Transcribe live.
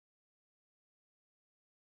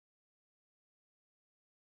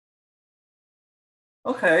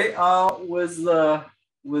Okay, with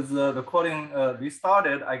the recording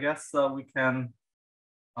restarted, I guess we can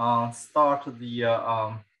start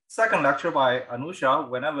the second lecture by Anusha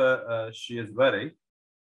whenever she is ready.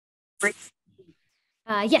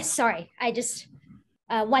 Yes, sorry. I just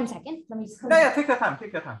 1 second. Let me just. Yeah, take your time.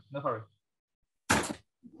 Take your time. No hurry.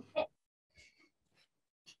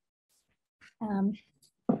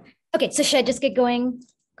 Okay, so should I just get going?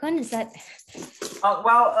 Kun, is that?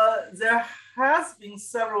 There has been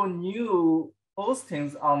several new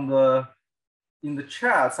postings in the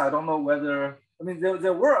chats. I don't know whether, I mean,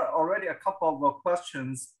 there were already a couple of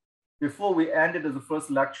questions before we ended the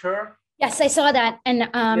first lecture. Yes, I saw that. And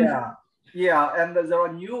yeah, and there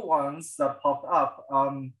are new ones that popped up.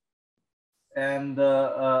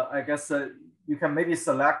 I guess you can maybe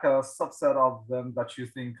select a subset of them that you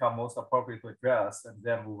think are most appropriate to address, and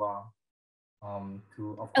then move on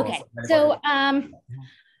to, of course. Okay, so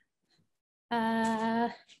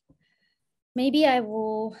maybe I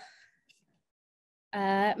will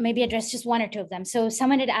maybe address just one or two of them. So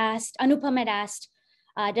someone had asked, Anupam had asked,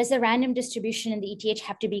 does the random distribution in the ETH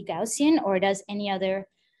have to be Gaussian, or does any other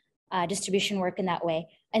distribution work in that way,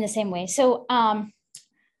 in the same way? So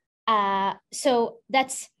so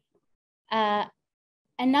that's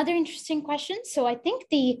another interesting question. So I think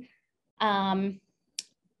the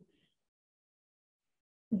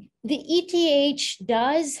ETH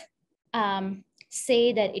does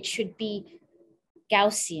say that it should be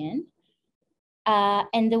Gaussian.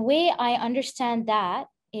 And the way I understand that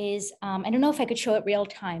is, I don't know if I could show it real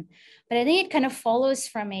time, but I think it kind of follows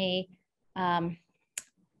from a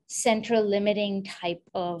central limiting type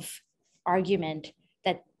of argument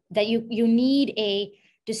that you need a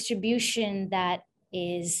distribution that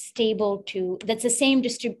is stable to, that's the same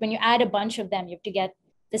when you add a bunch of them, you have to get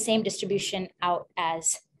the same distribution out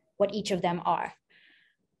as what each of them are.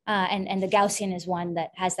 And the Gaussian is one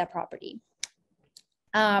that has that property.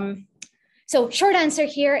 So short answer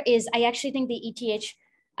here is I actually think the ETH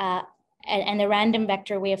and the random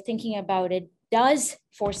vector way of thinking about it does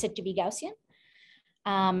force it to be Gaussian.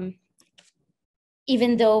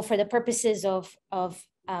 Even though for the purposes of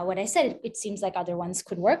what I said, it seems like other ones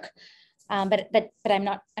could work, but I'm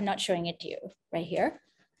not showing it to you right here.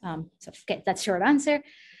 So okay, that's short answer.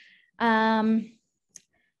 Someone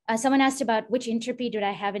asked about which entropy did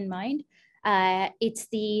I have in mind. It's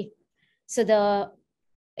the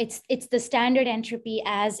standard entropy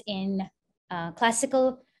as in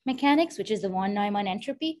classical mechanics, which is the von Neumann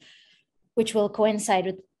entropy, which will coincide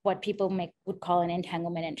with what people would call an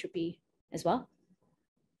entanglement entropy as well.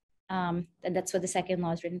 And that's what the second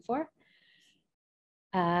law is written for.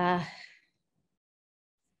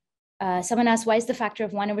 Someone asked, why is the factor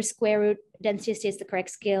of 1 over square root density of states the correct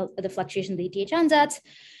scale of the fluctuation of the ETH ansatz?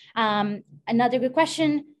 Another good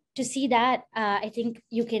question. To see that, I think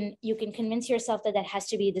you can convince yourself that has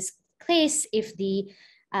to be this case if the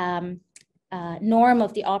norm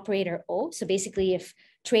of the operator O, so basically if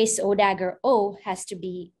trace O dagger O has to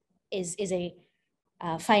be, is a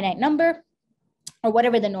finite number, or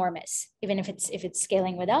whatever the norm is, even if it's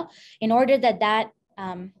scaling with L, in order that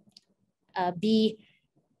be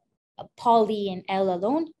Pauli and L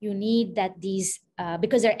alone, you need that these,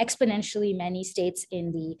 because there are exponentially many states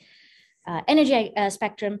in the energy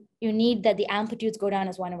spectrum, you need that the amplitudes go down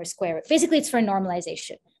as 1 over square root. Basically, it's for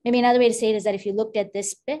normalization. Maybe another way to say it is that if you looked at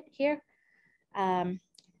this bit here,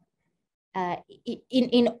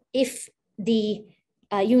 if the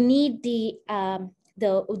you need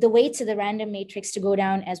the weights of the random matrix to go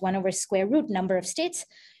down as 1 over square root number of states,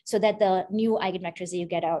 so that the new eigenvectors that you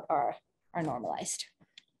get out are normalized.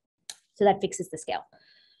 So that fixes the scale.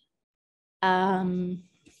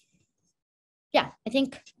 Yeah, I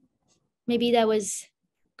think maybe that was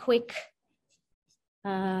quick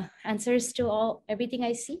answers to everything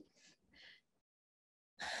I see.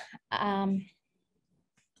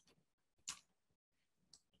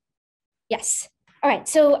 Yes. All right.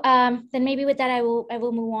 So then maybe with that, I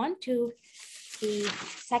will move on to the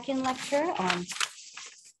second lecture on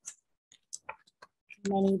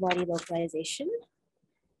many body localization.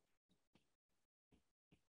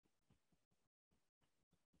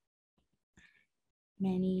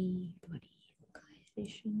 Many body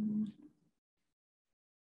localization.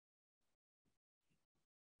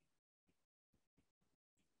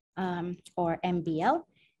 Or MBL.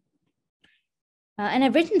 And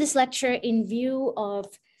I've written this lecture in view of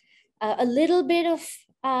a little bit of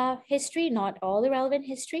history, not all the relevant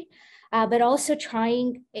history, but also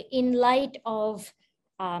trying in light of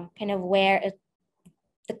kind of where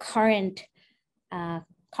the current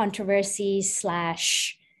controversies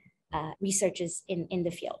slash research is in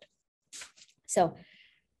the field. So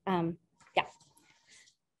yeah.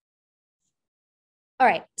 All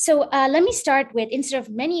right, so let me start with, instead of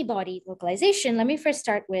many body localization, let me first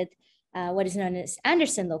start with what is known as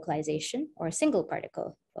Anderson localization, or single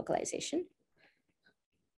particle localization,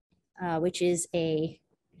 which is a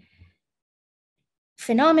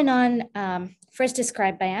phenomenon first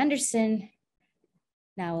described by Anderson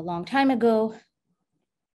now a long time ago,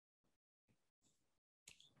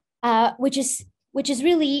 which is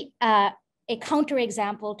really a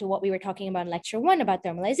counterexample to what we were talking about in lecture 1 about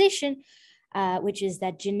thermalization, which is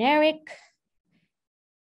that generic,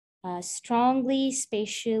 strongly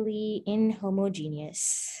spatially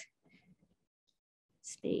inhomogeneous.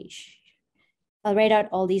 I'll write out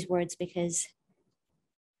all these words because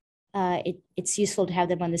it's useful to have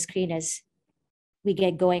them on the screen as we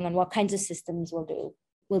get going on what kinds of systems will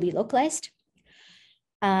be localized.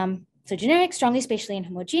 So generic, strongly spatially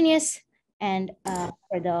inhomogeneous, and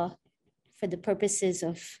for the purposes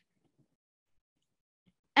of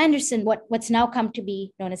Anderson, what's now come to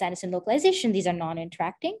be known as Anderson localization, these are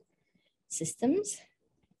non-interacting systems.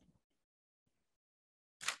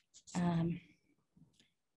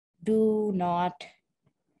 Do not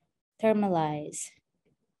thermalize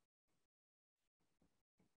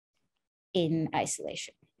in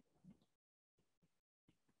isolation.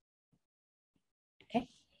 Okay.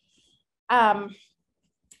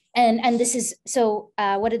 And this is, so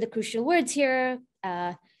what are the crucial words here?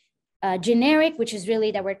 Generic, which is really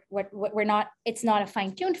that we're not, it's not a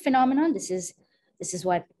fine-tuned phenomenon. This is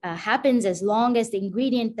what happens as long as the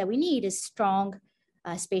ingredient that we need is strong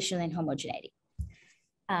spatial inhomogeneity.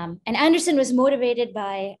 And Anderson was motivated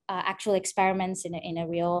by actual experiments in a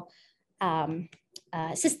real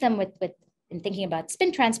system in thinking about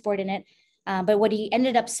spin transport in it. But what he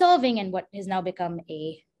ended up solving, and what has now become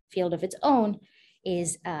a field of its own,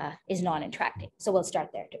 is non-interacting. So we'll start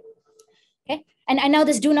there too. Okay, and now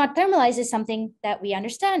this do not thermalize is something that we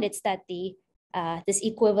understand. It's that this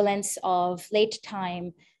equivalence of late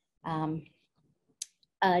time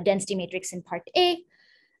density matrix in part A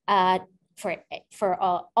for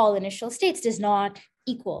all initial states does not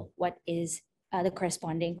equal what is the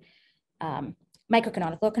corresponding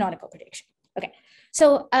microcanonical or canonical prediction. Okay,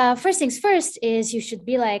 so first things first is you should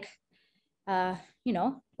be like,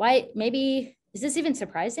 why, maybe, is this even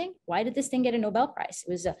surprising? Why did this thing get a Nobel Prize?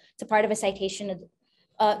 It's a part of a citation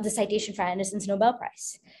of the citation for Anderson's Nobel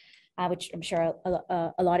Prize, which I'm sure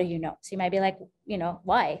a lot of you know. So you might be like,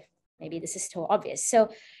 why? Maybe this is so obvious. So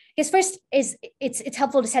I guess first is it's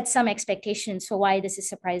helpful to set some expectations for why this is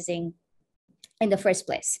surprising in the first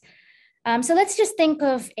place. So let's just think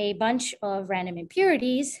of a bunch of random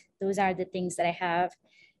impurities. Those are the things that I have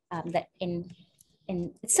that in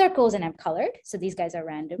circles and I'm colored. So these guys are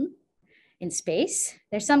random in space.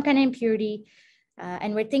 There's some kind of impurity,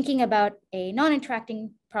 and we're thinking about a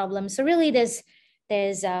non-interacting problem. So really there's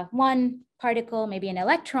one particle, maybe an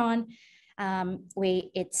electron. Really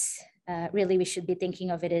we should be thinking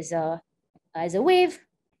of it as a wave.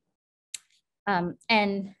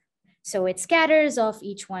 And so it scatters off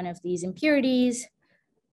each one of these impurities.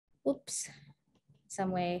 Oops, some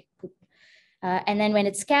way. And then when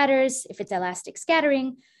it scatters, if it's elastic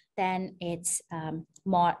scattering, then it's the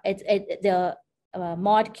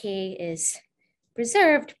mod K is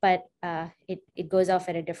preserved, but it goes off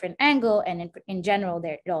at a different angle, and in general,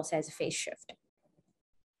 it also has a phase shift.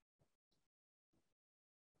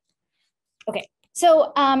 Okay,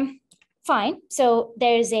 so fine. So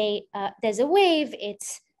there's a wave.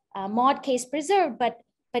 Its mod K is preserved, but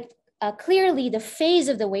clearly the phase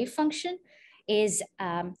of the wave function is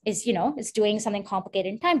doing something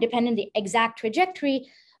complicated in time, depending on the exact trajectory,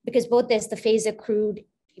 because both there's the phase accrued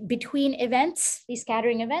between events, these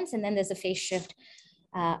scattering events, and then there's a phase shift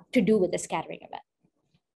to do with the scattering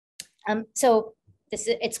event. So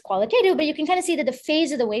it's qualitative, but you can kind of see that the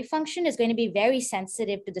phase of the wave function is going to be very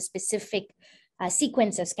sensitive to the specific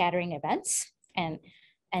sequence of scattering events and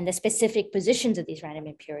the specific positions of these random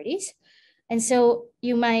impurities. And so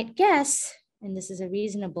you might guess, and this is a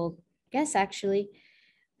reasonable guess actually,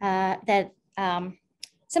 that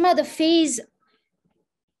somehow the phase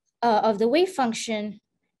of the wave function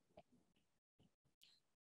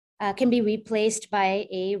can be replaced by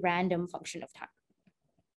a random function of time.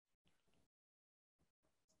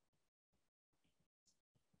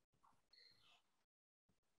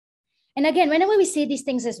 And again, whenever we say these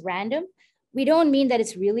things as random, we don't mean that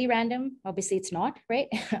it's really random. Obviously, it's not, right?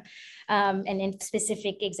 And in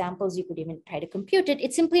specific examples, you could even try to compute it.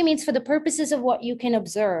 It simply means for the purposes of what you can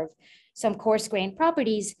observe, some coarse-grained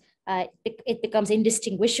properties, it becomes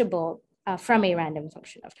indistinguishable from a random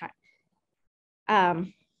function of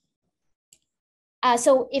time.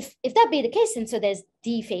 So if that be the case, and so there's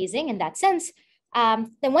dephasing in that sense,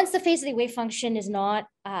 Then once the phase of the wave function is not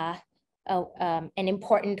an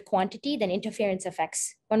important quantity, then interference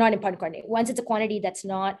effects, or not important quantity. Once it's a quantity that's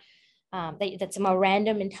not, that's more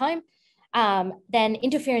random in time, then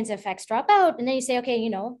interference effects drop out. And then you say, okay, you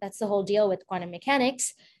know, that's the whole deal with quantum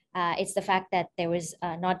mechanics. It's the fact that there was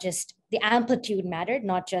not just the amplitude mattered,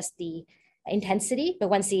 not just the intensity, but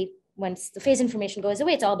once the phase information goes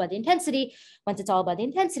away, it's all about the intensity. Once it's all about the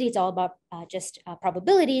intensity, it's all about just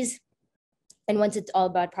probabilities. And once it's all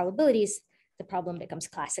about probabilities, the problem becomes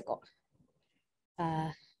classical.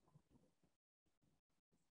 And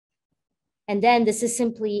then this is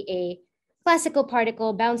simply a classical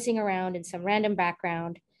particle bouncing around in some random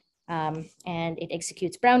background, and it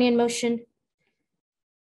executes Brownian motion,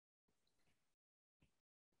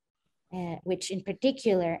 which in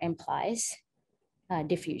particular implies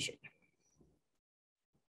diffusion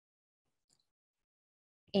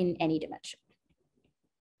in any dimension.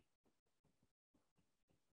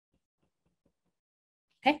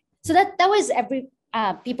 Okay, so that was every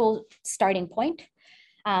people's starting point,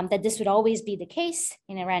 that this would always be the case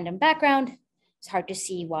in a random background. It's hard to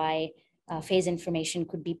see why phase information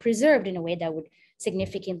could be preserved in a way that would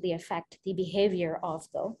significantly affect the behavior of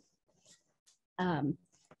the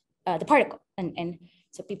particle. And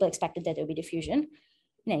so people expected that there would be diffusion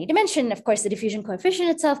in any dimension. Of course, the diffusion coefficient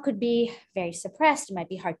itself could be very suppressed. It might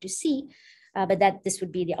be hard to see, but that this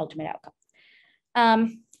would be the ultimate outcome.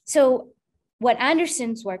 So what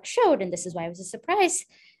Anderson's work showed, and this is why it was a surprise,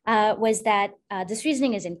 was that this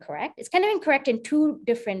reasoning is incorrect. It's kind of incorrect in two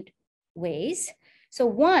different ways. So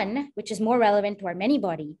one, which is more relevant to our many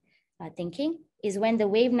body thinking, is when the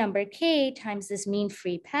wave number k times this mean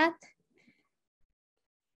free path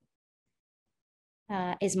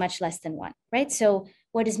is much less than 1, right? So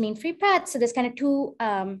what is mean free path? So there's kind of two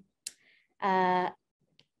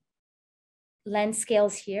length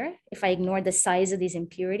scales here, if I ignore the size of these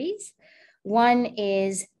impurities. One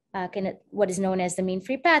is kind of what is known as the mean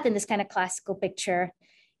free path. In this kind of classical picture,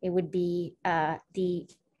 it would be the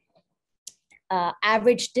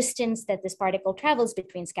average distance that this particle travels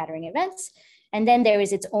between scattering events. And then there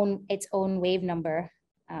is its own wave number,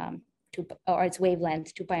 or its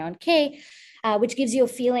wavelength, 2 pi on k, which gives you a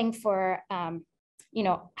feeling for, you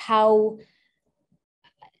know,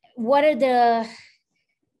 what are the,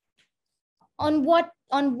 on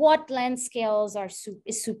what length scales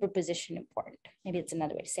is superposition important? Maybe it's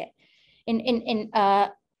another way to say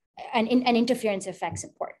it. And interference effects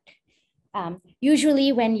important.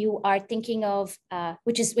 Usually when you are thinking of,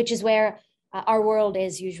 which is where our world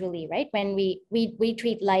is usually, right? When we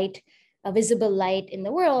treat light, visible light in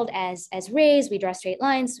the world as rays, we draw straight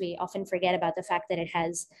lines. We often forget about the fact that it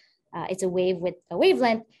has, it's a wave with a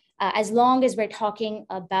wavelength. As long as we're talking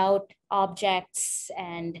about objects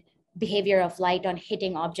and behavior of light on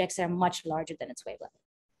hitting objects that are much larger than its wavelength.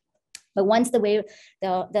 But once the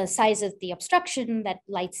size of the obstruction that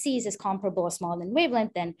light sees is comparable or smaller than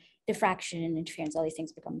wavelength, then diffraction and interference, all these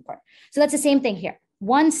things become important. So that's the same thing here.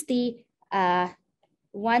 Once the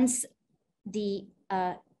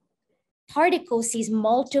particle sees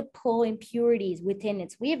multiple impurities within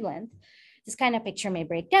its wavelength, this kind of picture may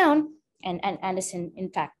break down, and Anderson in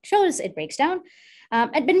fact shows it breaks down.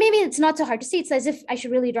 But maybe it's not so hard to see. It's as if I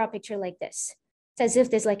should really draw a picture like this. It's as if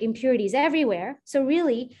there's like impurities everywhere. So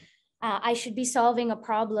really, I should be solving a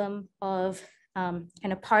problem of kind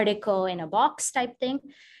of particle in a box type thing.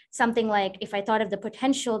 Something like if I thought of the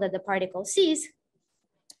potential that the particle sees,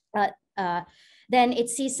 then it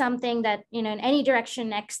sees something that, you know, in any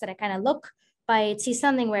direction x that I kind of look by, it sees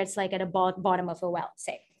something where it's like at a bottom of a well,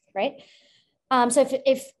 say, right? So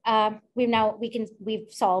if we've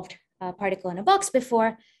solved a particle in a box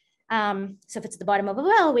before. So if it's the bottom of a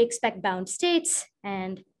well, we expect bound states,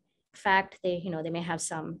 and in fact, they may have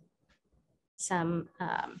some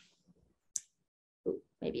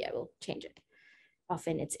maybe I will change it.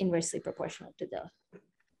 Often it's inversely proportional to the,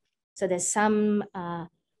 so there's some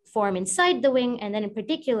form inside the wing, and then in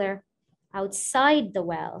particular, outside the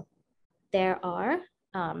well, there are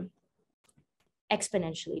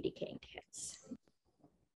exponentially decaying hits.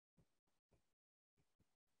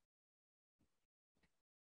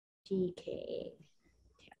 Decaying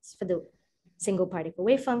hits for the single particle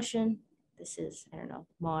wave function. This is, I don't know,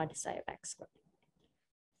 mod psi of x squared.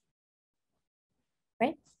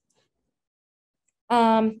 Right?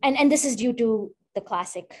 And this is due to the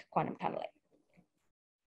classic quantum tunneling.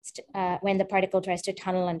 When the particle tries to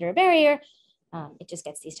tunnel under a barrier, it just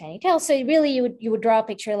gets these tiny tails. So really, you would draw a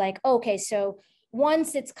picture like, okay, so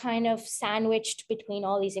once it's kind of sandwiched between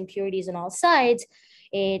all these impurities on all sides,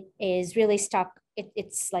 it is really stuck.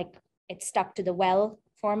 It's stuck to the well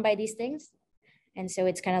formed by these things. And so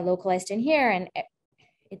it's kind of localized in here, and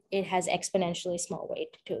it has exponentially small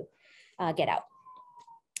weight to get out,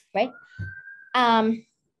 right?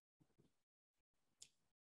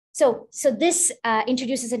 So this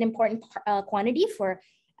introduces an important quantity for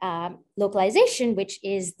localization, which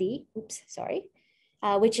is the,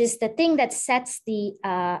 which is the thing that sets the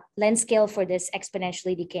length scale for this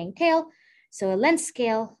exponentially decaying tail. So a length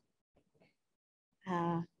scale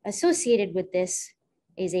associated with this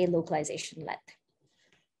is a localization length.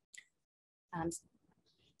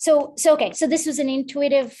 So this was an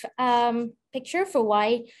intuitive picture for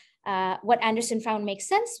why what Anderson found makes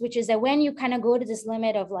sense, which is that when you kind of go to this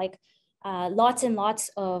limit of like lots and lots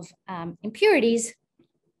of impurities,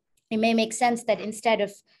 it may make sense that instead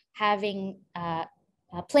of having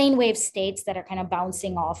plane wave states that are kind of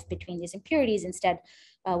bouncing off between these impurities, instead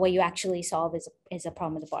what you actually solve is a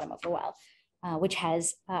problem at the bottom of the well, which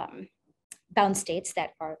has bound states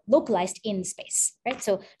that are localized in space, right?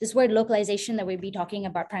 So this word localization that we'll be talking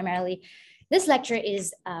about primarily this lecture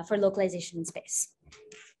is for localization in space.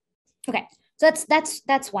 Okay, so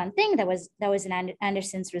that's one thing that was an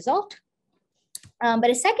Anderson's result. But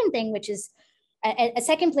a second thing, which is a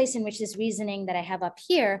second place in which this reasoning that I have up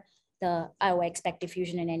here, the I expect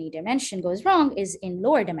diffusion in any dimension goes wrong, is in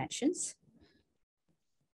lower dimensions.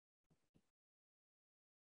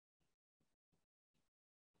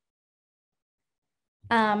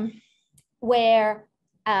 Where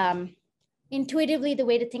intuitively the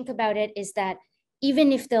way to think about it is that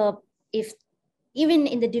even even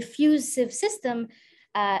in the diffusive system,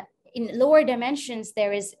 in lower dimensions,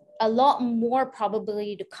 there is a lot more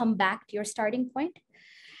probability to come back to your starting point.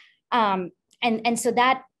 And so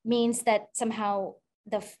that means that somehow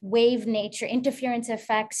the wave nature interference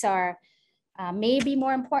effects are maybe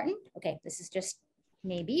more important. Okay, this is just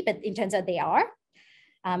maybe, but it turns out they are,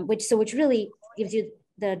 which really gives you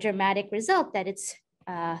the dramatic result that it's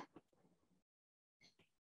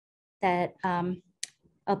that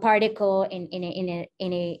a particle in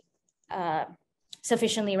a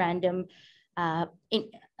sufficiently random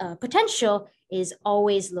potential is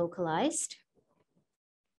always localized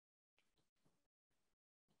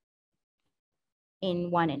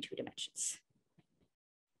in 1 and 2 dimensions.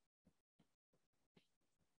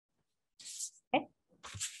 Okay.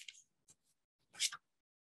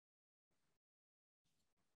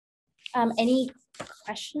 Any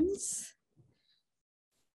questions?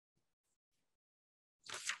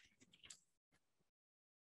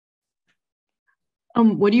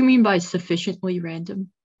 What do you mean by sufficiently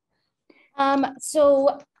random?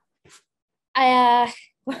 So I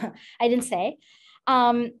didn't say.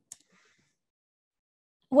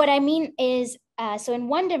 What I mean is, so in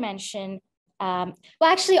 1 dimension, well,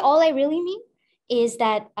 actually, all I really mean is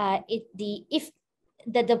that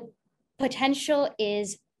the potential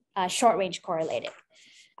is short range correlated.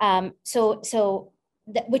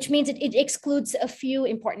 Which means it excludes a few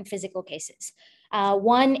important physical cases.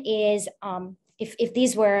 One is if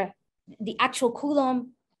these were the actual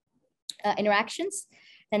Coulomb interactions,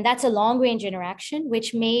 then that's a long range interaction,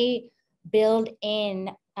 which may build in,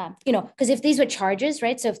 because if these were charges,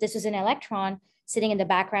 right? So if this was an electron sitting in the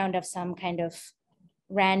background of some kind of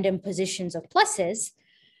random positions of pluses,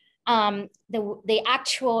 the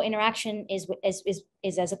actual interaction is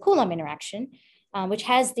as a Coulomb interaction, which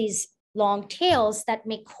has these long tails that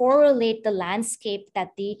may correlate the landscape that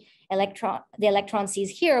the electron sees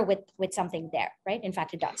here with something there, right? In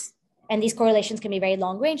fact, it does. And these correlations can be very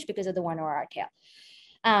long range because of the 1OR tail.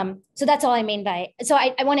 So that's all I mean by, so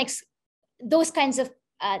I want to, those kinds of,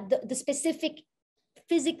 the specific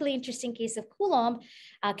physically interesting case of Coulomb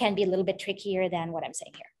can be a little bit trickier than what I'm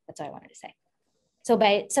saying here. That's all I wanted to say. So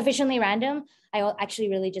by sufficiently random, I actually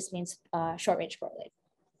really just means short range correlate.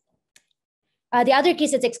 The other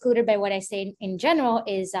case that's excluded by what I say in general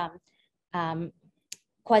is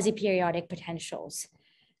quasi-periodic potentials.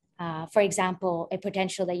 For example, a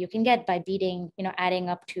potential that you can get by beating, adding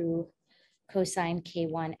up to cosine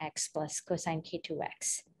K1x plus cosine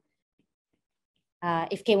K2x.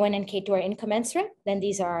 If K1 and K2 are incommensurate, then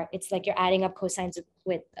it's like you're adding up cosines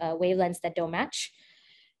with wavelengths that don't match.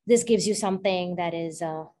 This gives you something that is,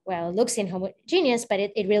 well, it looks inhomogeneous, but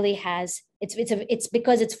it really has, it's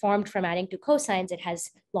because it's formed from adding two cosines, it has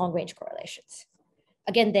long range correlations.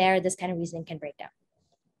 Again, this kind of reasoning can break down.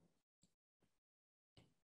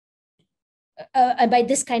 And by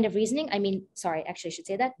this kind of reasoning, I mean, sorry, actually I should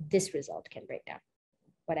say that this result can break down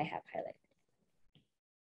what I have highlighted.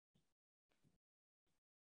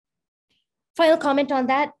 Final comment on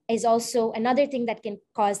that is also another thing that can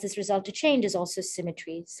cause this result to change is also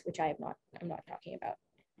symmetries, which I'm not talking about.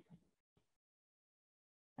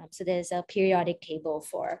 So there's a periodic table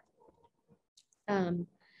for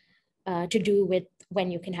to do with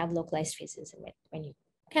when you can have localized phases and when you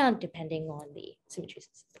can't, depending on the symmetry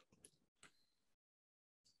system.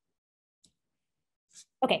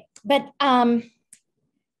 Okay, but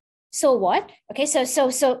so what? Okay, so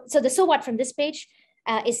the so what from this page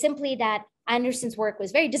is simply that Anderson's work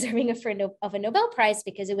was very deserving of a Nobel Prize,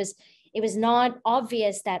 because it was not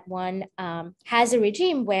obvious that one has a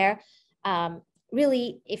regime where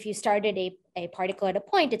really, if you started a particle at a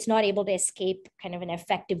point, it's not able to escape kind of an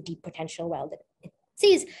effective deep potential well that it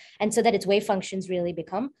sees, and so that its wave functions really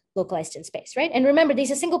become localized in space, right? And remember,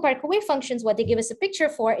 these are single particle wave functions. What they give us a picture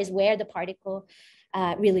for is where the particle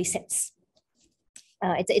really sits.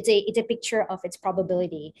 It's a picture of its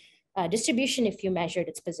probability distribution if you measured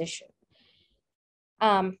its position.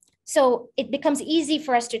 So it becomes easy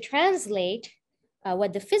for us to translate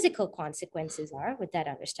what the physical consequences are with that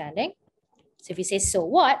understanding. So if you say, so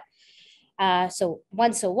what? So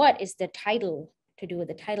what is the title, to do with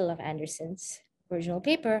the title of Anderson's original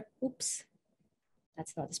paper. Oops,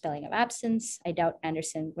 that's not the spelling of absence. I doubt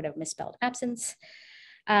Anderson would have misspelled absence.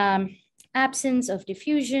 Absence of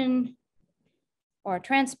diffusion or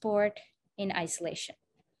transport in isolation,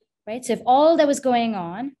 right? So if all that was going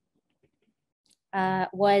on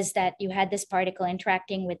was that you had this particle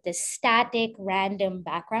interacting with this static random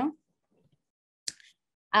background,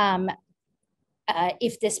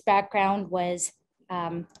 if this background was,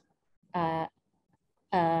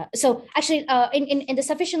 so actually in the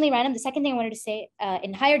sufficiently random, the second thing I wanted to say,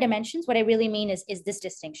 in higher dimensions, what I really mean is this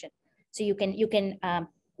distinction. So you can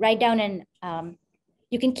write down and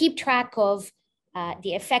you can keep track of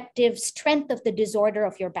the effective strength of the disorder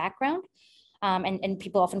of your background. And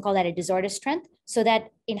people often call that a disorder strength, so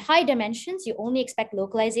that in high dimensions, you only expect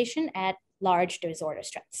localization at large disorder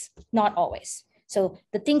strengths, not always. So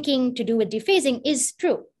the thinking to do with dephasing is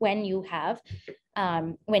true when you have,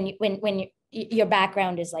 when your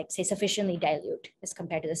background is, like, say, sufficiently dilute as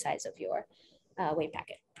compared to the size of your wave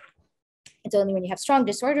packet. It's only when you have strong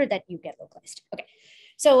disorder that you get localized. Okay,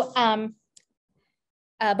 so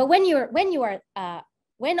but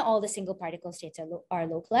when all the single particle states are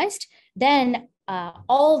localized, then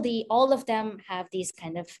all of them have these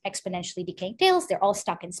kind of exponentially decaying tails. They're all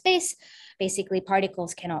stuck in space. Basically,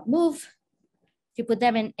 particles cannot move. If you put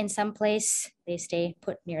them in some place, they stay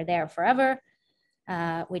put near there forever,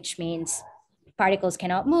 which means particles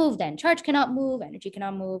cannot move, then charge cannot move, energy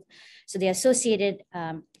cannot move. So the associated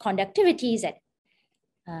conductivities at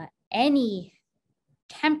any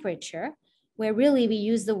temperature, where really we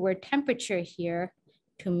use the word temperature here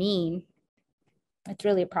to mean, it's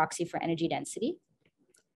really a proxy for energy density.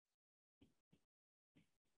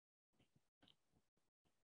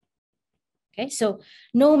 Okay, so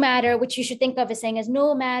no matter, which you should think of as saying as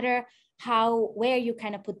no matter where you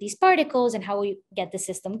kind of put these particles and how you get the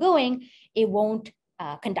system going, it won't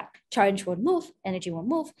conduct. Charge won't move, energy won't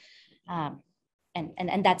move.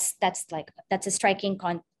 And that's a striking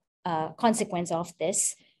consequence of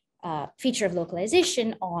this feature of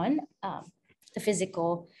localization on the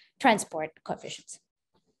physical transport coefficients.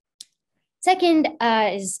 Second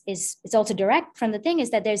is also direct from the thing,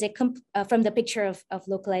 is that there's from the picture of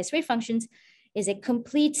localized wave functions is a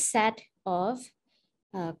complete set of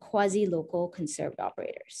quasi-local conserved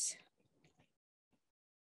operators.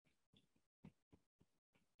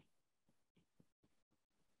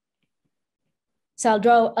 So I'll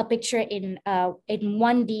draw a picture in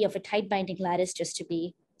 1D of a tight binding lattice just to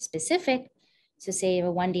be specific. So say you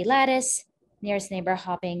have a 1D lattice, nearest neighbor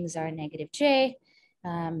hoppings are -j.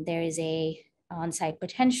 There is a on-site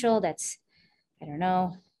potential that's, I don't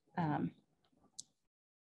know,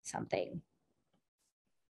 something.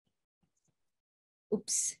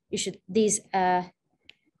 Oops, you should, these,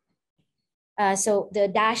 so the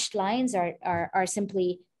dashed lines are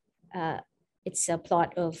simply, it's a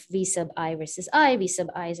plot of V sub I versus I. V sub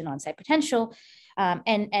I is an on-site potential.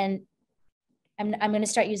 And I'm going to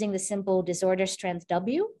start using the simple disorder strength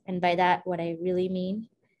W. And by that, what I really mean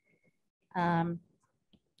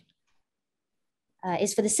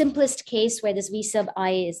is for the simplest case where this V sub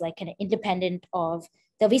I is like kind of independent of,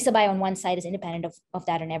 the V sub I on one side is independent of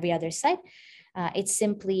that on every other side. It's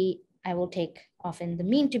simply, I will take often the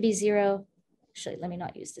mean to be 0. Actually, let me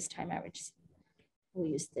not use this time average. We'll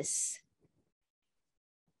use this.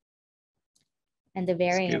 And the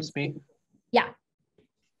variance. Excuse me? Yeah.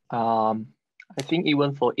 I think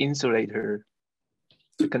even for insulator,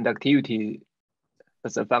 the conductivity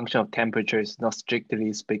as a function of temperature is not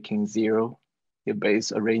strictly speaking 0. You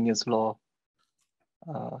base Arrhenius law.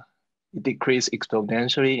 It decreases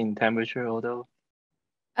exponentially in temperature, although.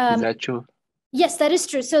 Is that true? Yes, that is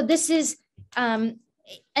true. So this is, and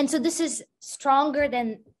so this is stronger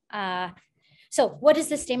than, So what is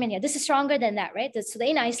this statement here? This is stronger than that, right? So the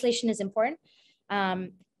in isolation is important.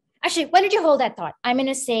 Actually, why don't you hold that thought?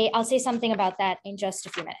 I'll say something about that in just a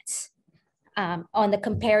few minutes on the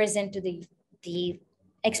comparison to the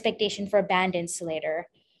expectation for a band insulator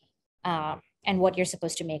and what you're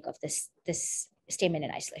supposed to make of this statement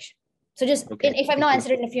in isolation. So just if I've not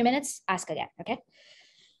answered it in a few minutes, ask again, okay?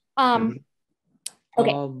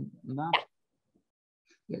 Okay.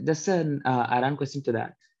 Yeah, just an add-on question to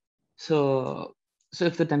that. So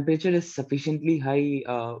if the temperature is sufficiently high,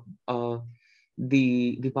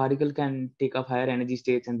 the particle can take up higher energy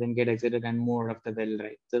states and then get excited and move out of the well,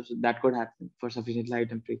 right? So that could happen for sufficiently high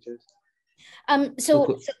temperatures.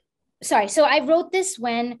 Sorry. So I wrote this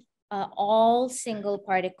when all single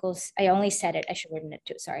particles. I only said it. I should have written it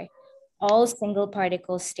too. Sorry. All single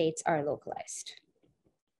particle states are localized.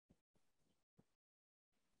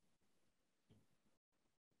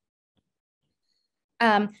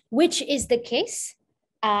 Which is the case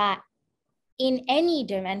in any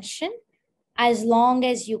dimension, as long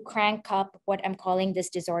as you crank up what I'm calling this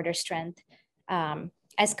disorder strength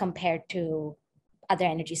as compared to other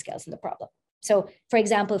energy scales in the problem. So for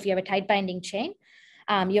example, if you have a tight binding chain,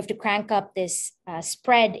 you have to crank up this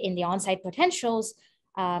spread in the on-site potentials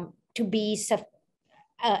to be,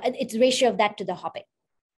 it's ratio of that to the hopping.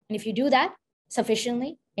 And if you do that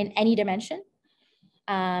sufficiently in any dimension,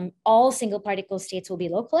 all single particle states will be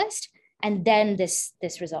localized, and then this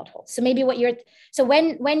result holds. So maybe so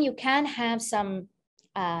when you can have some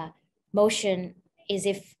motion is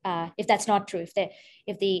if that's not true.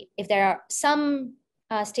 If there are some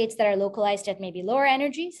states that are localized at maybe lower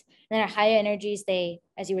energies, and there are higher energies,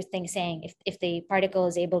 as you were saying, if the particle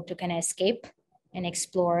is able to kind of escape and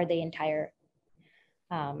explore the entire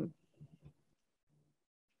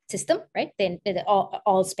system, right? Then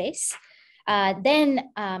all space. Then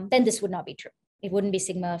this would not be true. It wouldn't be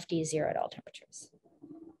sigma of t 0 at all temperatures.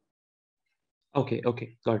 Okay,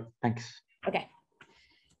 got it. Thanks. Okay.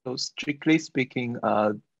 So strictly speaking,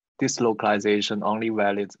 this localization only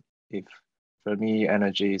valid if Fermi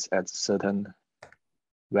energy is at certain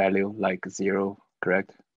value, like 0,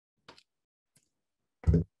 correct?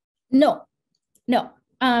 No.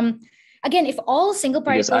 Again, if all single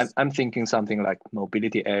particles. Because I'm thinking something like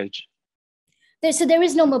mobility edge. So there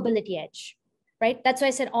is no mobility edge, right? That's why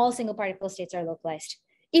I said all single particle states are localized.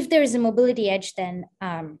 If there is a mobility edge, then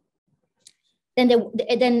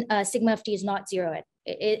sigma of t is not 0.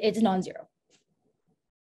 It's non-zero.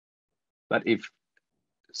 But if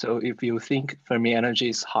you think Fermi energy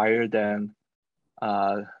is higher than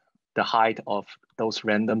the height of those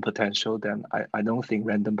random potential, then I don't think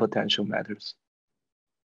random potential matters.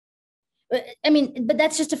 I mean, but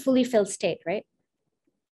that's just a fully filled state, right?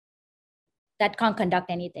 That can't conduct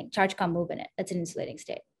anything. Charge can't move in it. That's an insulating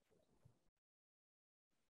state.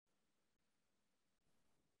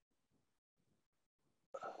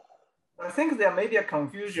 I think there may be a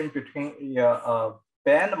confusion between a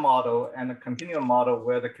band model and a continuum model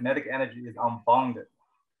where the kinetic energy is unbounded.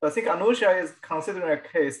 So I think Anushya is considering a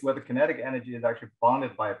case where the kinetic energy is actually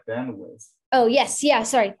bounded by bandwidth. Oh yes, yeah.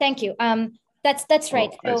 Sorry, thank you. That's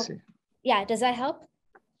right. I see. Yeah, does that help?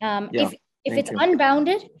 Yeah, if it's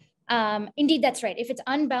unbounded, indeed, that's right. If it's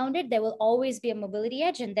unbounded, there will always be a mobility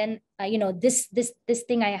edge, and then this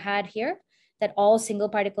thing I had here, that all single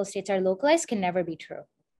particle states are localized, can never be true.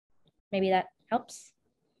 Maybe that helps.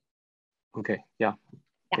 Okay. Yeah.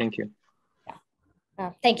 Thank you.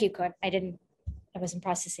 Yeah. Thank you, Kurt. I wasn't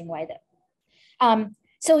processing why that.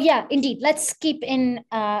 So yeah, indeed, let's keep in.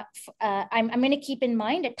 I'm going to keep in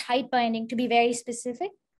mind a tight binding, to be very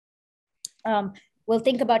specific. We'll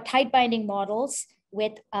think about tight binding models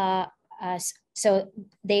with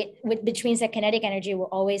which means that kinetic energy will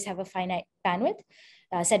always have a finite bandwidth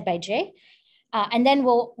set by J. And then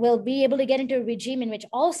we'll be able to get into a regime in which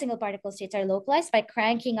all single particle states are localized by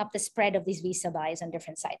cranking up the spread of these V sub i's on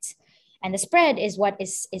different sites. And the spread is what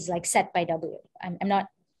is like set by W. I'm not,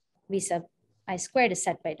 V sub I squared is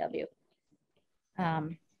set by W.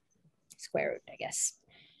 Square root, I guess.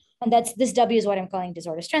 And this W is what I'm calling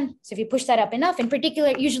disorder strength. So if you push that up enough, in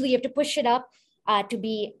particular, usually you have to push it up to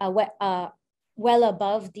be well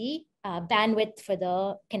above the bandwidth for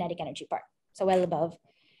the kinetic energy part. So well above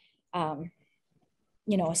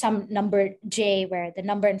some number J, where the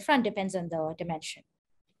number in front depends on the dimension.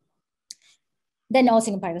 Then all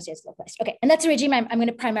single particle states localized. Okay, and that's a regime I'm going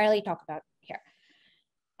to primarily talk about here.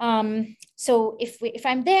 So if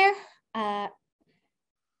I'm there,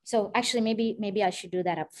 so actually maybe I should do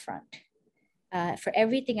that up front. For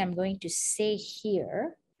everything I'm going to say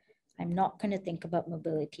here, I'm not going to think about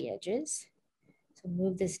mobility edges. So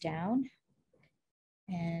move this down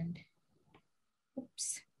and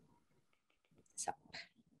oops.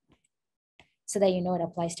 so that you know it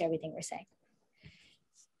applies to everything we're saying.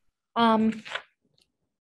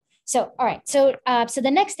 So, all right, so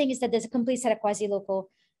the next thing is that there's a complete set of quasi-local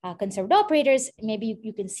conserved operators. Maybe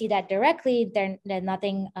you can see that directly. There's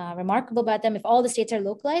nothing remarkable about them. If all the states are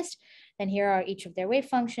localized, then here are each of their wave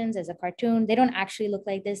functions as a cartoon. They don't actually look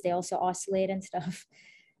like this. They also oscillate and stuff.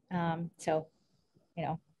 So, you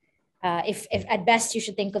know, if at best you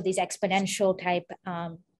should think of these exponential type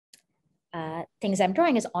things I'm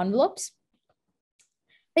drawing as envelopes.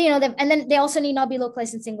 But, you know, and then they also need not be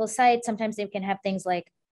localized in single sites. Sometimes they can have things like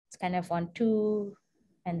it's kind of on 2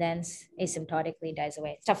 and then asymptotically dies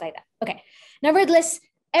away, stuff like that. Okay, nevertheless,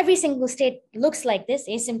 every single state looks like this.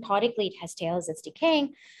 Asymptotically, it has tails, it's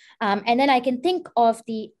decaying. And then I can think of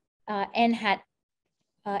the n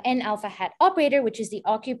alpha hat operator, which is the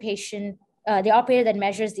occupation, the operator that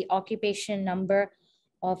measures the occupation number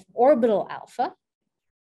of orbital alpha.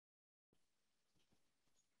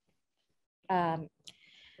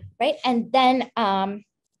 Right, and then,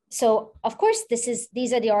 so of course,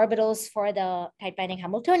 these are the orbitals for the tight binding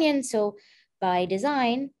Hamiltonian. So by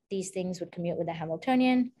design, these things would commute with the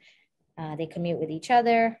Hamiltonian. They commute with each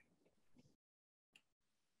other.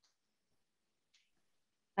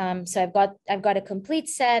 So I've got a complete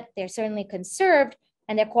set. They're certainly conserved,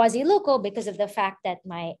 and they're quasi-local because of the fact that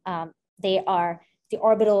the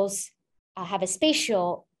orbitals have a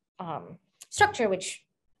spatial structure which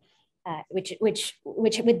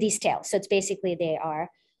with these tails. So it's basically they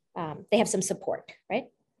have some support, right?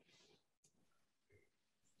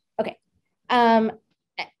 Okay. And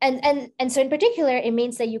so in particular, it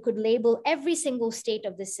means that you could label every single state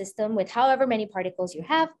of the system with however many particles you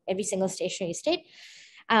have, every single stationary state,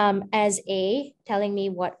 as telling me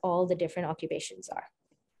what all the different occupations are.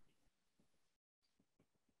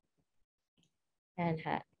 And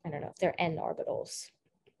I don't know if they're n orbitals.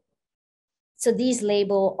 So these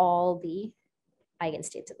label all the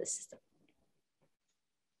eigenstates of the system.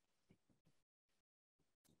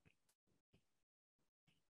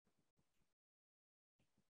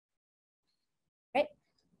 Right?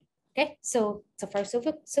 Okay, so far so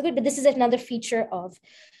good. But this is another feature of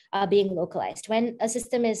being localized. When a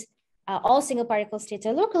system is all single particle states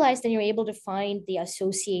are localized, then you're able to find the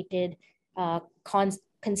associated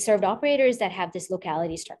conserved operators that have this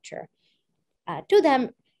locality structure to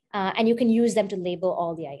them. And you can use them to label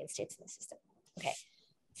all the eigenstates in the system. Okay,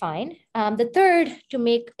 fine. The third, to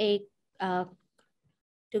make to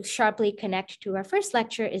sharply connect to our first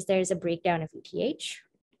lecture, is there's a breakdown of ETH.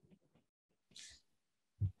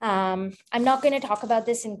 I'm not going to talk about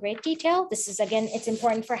this in great detail. This is, again, it's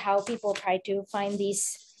important for how people try to find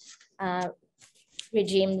these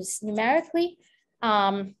regimes numerically.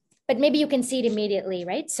 But maybe you can see it immediately,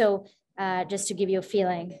 right? So just to give you a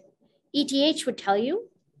feeling, ETH would tell you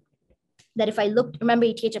that if I looked, remember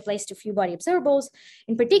ETH applies to few body observables.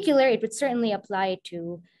 In particular, it would certainly apply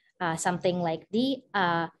to something like the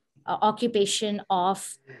occupation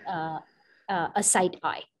of a site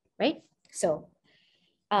I, right? So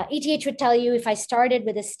ETH would tell you if I started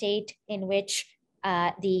with a state in which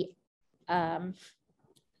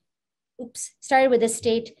started with a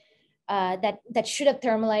state that should have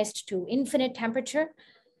thermalized to infinite temperature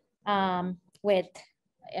with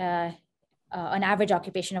an average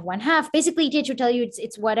occupation of 1/2. Basically, ETH would tell you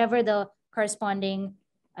it's whatever the corresponding,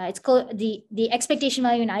 the expectation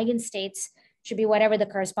value in eigenstates should be whatever the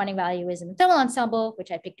corresponding value is in the thermal ensemble,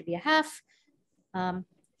 which I picked to be 1/2.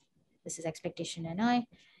 This is expectation Ni.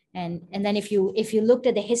 And then if you looked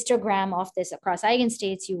at the histogram of this across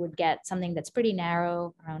eigenstates, you would get something that's pretty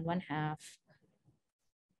narrow, around 1/2.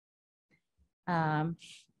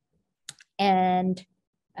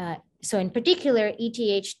 So in particular,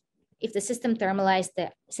 ETH, if the system thermalized,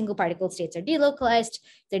 the single particle states are delocalized.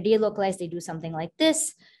 If they're delocalized, they do something like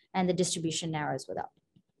this, and the distribution narrows without.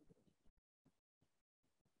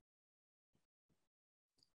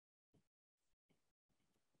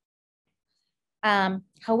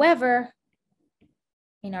 However,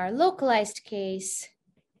 in our localized case,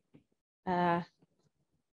 the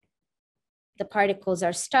particles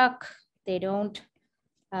are stuck. They don't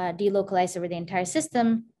delocalize over the entire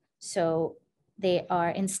system. So they are,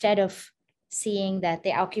 instead of seeing that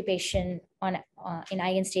the occupation in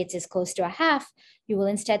eigenstates is close to 1/2, you will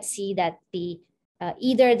instead see that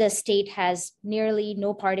either the state has nearly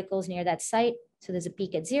no particles near that site, so there's a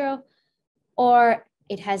peak at 0, or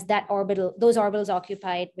it has those orbitals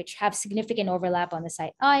occupied, which have significant overlap on the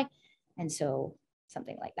site I, and so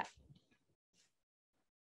something like that.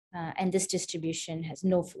 And this distribution has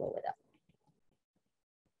no flow without.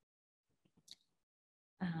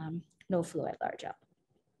 No flow at large L.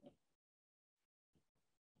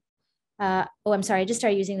 oh, I'm sorry, I just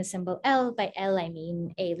started using the symbol L. By L, I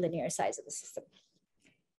mean a linear size of the system.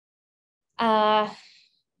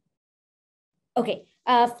 Okay,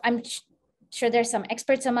 I'm sure there's some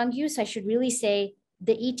experts among you, so I should really say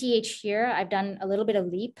the ETH here, I've done a little bit of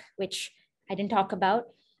leap, which I didn't talk about,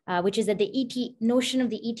 which is that the notion of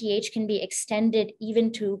the ETH can be extended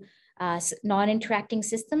even to non-interacting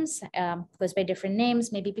systems, goes by different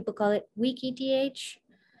names. Maybe people call it weak ETH.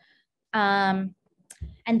 And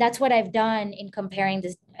that's what I've done in comparing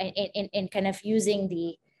this, in kind of using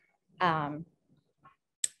the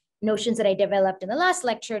notions that I developed in the last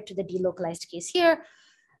lecture to the delocalized case here.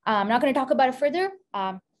 I'm not going to talk about it further.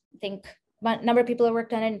 I think a number of people have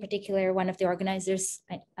worked on it. In particular, one of the organizers,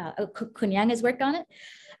 Kunyang, has worked on it.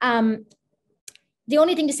 The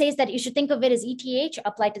only thing to say is that you should think of it as ETH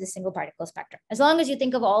applied to the single particle spectrum. As long as you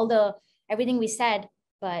think of everything we said,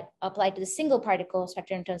 but applied to the single particle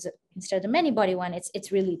spectrum in terms of, instead of the many body one,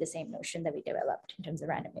 it's really the same notion that we developed in terms of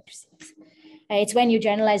random matrices. It's when you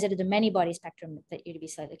generalize it to the many body spectrum that you to be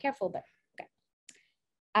slightly careful, but okay.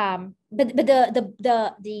 But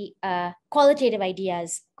the qualitative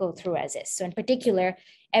ideas go through as is. So in particular,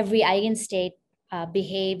 every eigenstate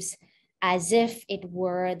behaves as if it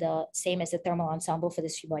were the same as the thermal ensemble for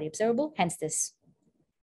this free body observable, hence this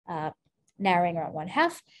narrowing around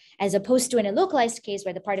 1/2, as opposed to in a localized case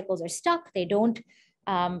where the particles are stuck, they don't,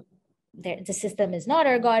 the system is not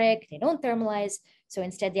ergodic, they don't thermalize. So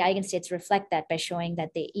instead the eigenstates reflect that by showing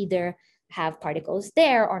that they either have particles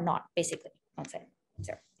there or not, basically, outside.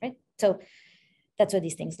 Zero, right? So that's what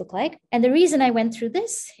these things look like. And the reason I went through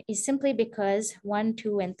this is simply because 1,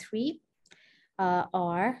 2, and 3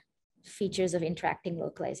 are features of interacting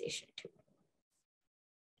localization too.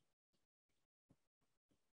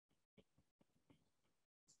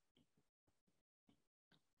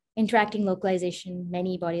 Interacting localization,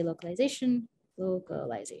 many body localization,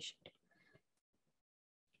 localization.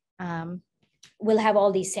 Will have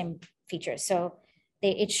all these same features. So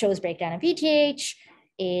it shows breakdown of ETH.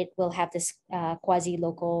 It will have this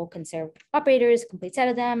quasi-local conserved operators, complete set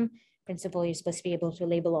of them. Principle, you're supposed to be able to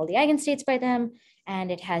label all the eigenstates by them.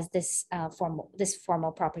 And it has this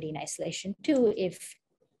formal property in isolation too, if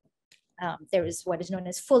there is what is known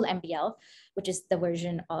as full MBL, which is the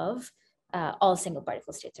version of all single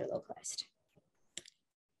particle states are localized.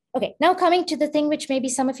 Okay, now coming to the thing which maybe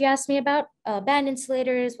some of you asked me about, band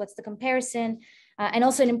insulators, what's the comparison, and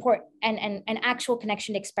also an important and actual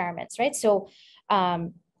connection to experiments, right? So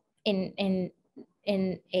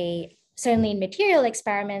certainly in material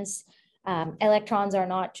experiments, electrons are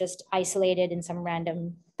not just isolated in some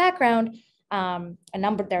random background. There are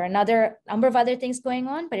another number of other things going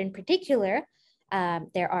on, but in particular,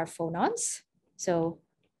 there are phonons. So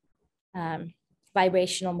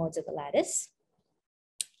vibrational modes of the lattice.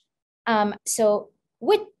 So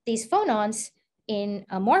with these phonons in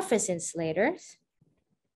amorphous insulators,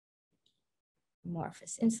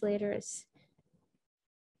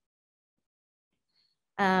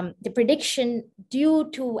 the prediction due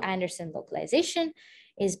to Anderson localization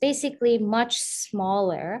is basically much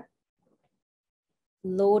smaller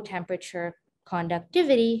low temperature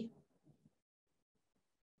conductivity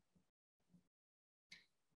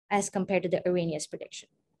as compared to the Arrhenius prediction.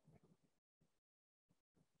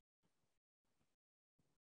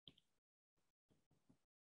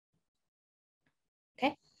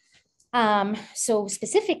 Okay, so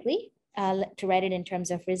specifically, to write it in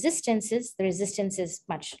terms of resistances, the resistance is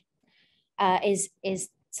much,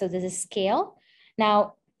 so there's a scale.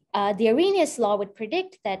 Now, the Arrhenius law would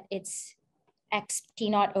predict that it's X T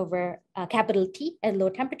naught over capital T at low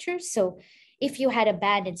temperatures. So if you had a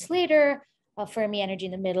band insulator, Fermi energy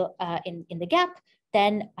in the middle, in the gap,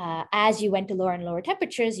 then as you went to lower and lower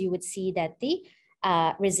temperatures, you would see that the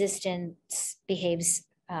resistance behaves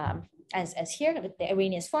as here with the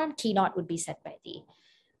Arrhenius form. T naught would be set by the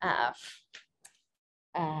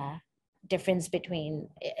difference between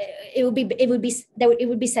it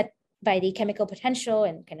would be set by the chemical potential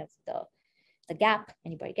and kind of the gap,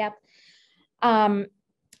 any-body gap.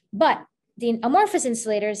 But the amorphous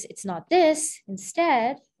insulators, it's not this.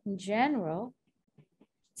 Instead, in general,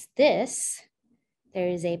 it's this. There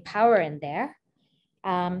is a power in there,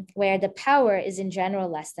 where the power is in general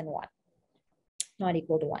less than 1, not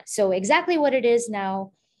equal to 1. So exactly what it is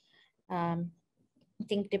now, I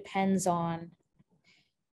think depends on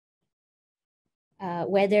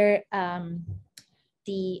whether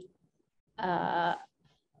the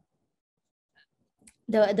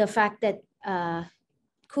fact that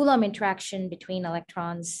Coulomb interaction between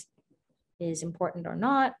electrons is important or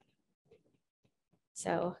not.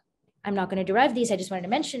 So I'm not going to derive these. I just wanted to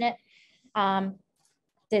mention it.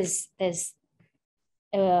 There's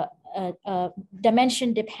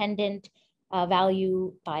dimension dependent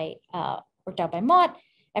value by worked out by Mott.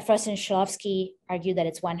 Frost and Shklovsky argue that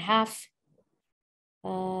it's 1/2.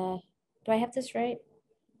 Do I have this right?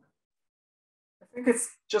 I think it's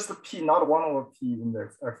just a P, not 1/P in the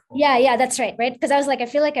exponent. Yeah, that's right, Because I was like, I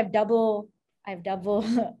feel like I've double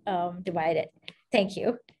divided. Thank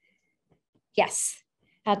you. Yes,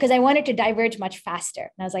 because I wanted to diverge much faster.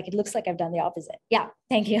 And I was like, it looks like I've done the opposite. Yeah,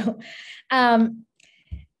 thank you.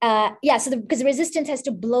 Yeah, so because the resistance has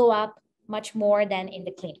to blow up much more than in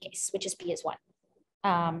the clean case, which is P is 1.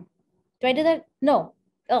 Do I do that? No.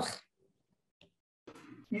 Ugh.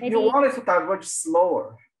 You want it to diverge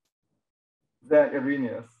slower than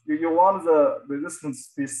Arrhenius. You want the resistance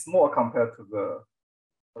to be small compared to the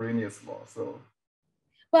Arrhenius law. So,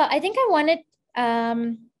 well, I think I wanted.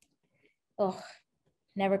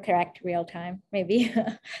 Never correct real time. Maybe.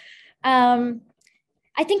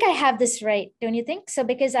 I think I have this right. Don't you think? So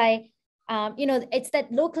because it's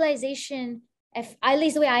that localization. At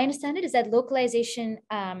least the way I understand it is that localization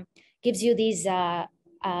gives you these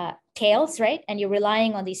tails, right? And you're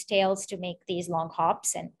relying on these tails to make these long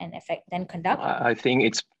hops and then conduct. I think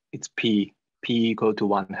it's P equal to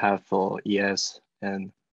 1/2 for ES,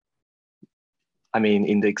 and I mean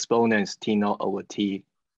in the exponents T0/T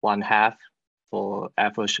 1/2 for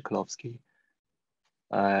Afro Shklovsky,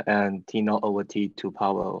 and T0/T to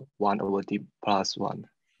power 1/T plus 1.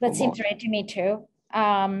 That seems right to me too.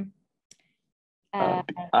 I'm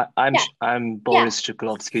Boris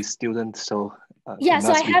Shklovsky's student, so yeah.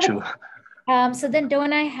 So I have true. So then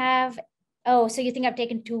don't I have? Oh, so you think I've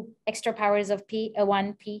taken 2 extra powers of P,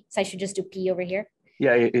 1P? So I should just do P over here.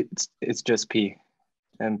 Yeah, it's just P,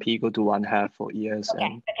 and P equal to 1/2 for ES.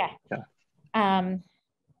 Okay. Yeah.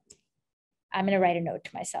 I'm gonna write a note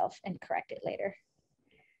to myself and correct it later.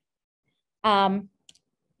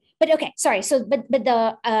 But okay, sorry. So, but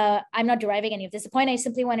the I'm not deriving any of this. The point I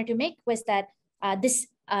simply wanted to make was that this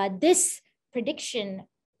prediction,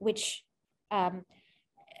 which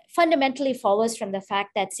fundamentally follows from the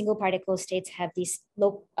fact that single particle states have these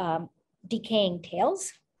low decaying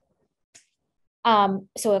tails.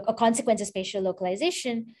 So a consequence of spatial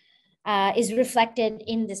localization is reflected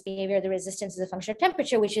in this behavior of the resistance as a function of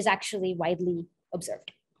temperature, which is actually widely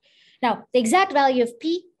observed. Now, the exact value of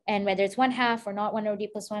P and whether it's 1/2 or not 1/D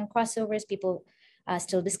plus 1 crossovers, people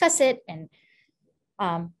still discuss it. And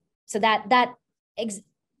so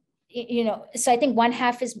so I think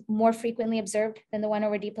 1/2 is more frequently observed than the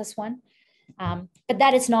 1/D plus 1. But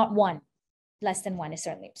that is not 1. Less than 1 is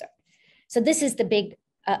certainly observed. So this is the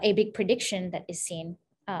a big prediction that is seen,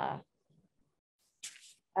 and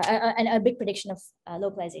a big prediction of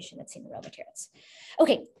localization that's seen in real materials.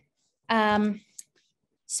 Okay,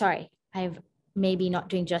 sorry, I've maybe not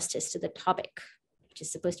doing justice to the topic, which is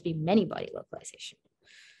supposed to be many body localization.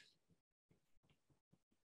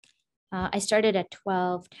 I started at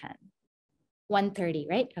 12:10, 1:30,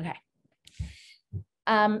 right? Okay.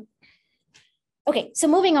 Okay, so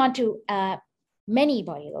moving on to many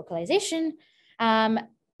body localization.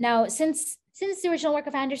 Now, since the original work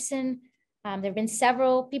of Anderson, there have been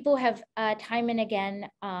several people have time and again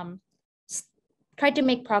tried to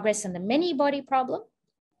make progress on the many body problem.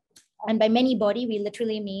 And by many body, we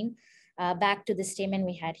literally mean back to the statement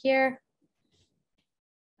we had here.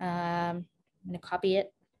 I'm going to copy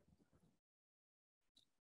it.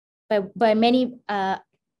 By many,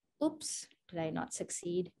 oops, did I not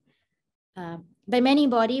succeed? By many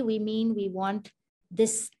body, we mean we want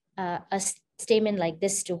this a statement like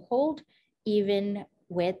this to hold even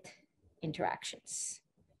with interactions.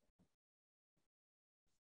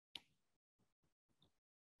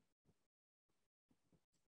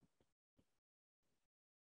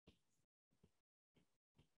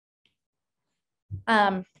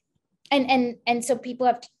 And so people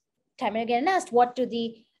have time and again asked, what is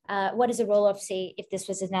the role of, say, if this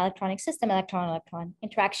was an electronic system, electron-electron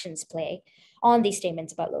interactions play on these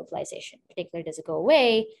statements about localization? Particularly, does it go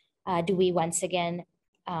away? Do we once again,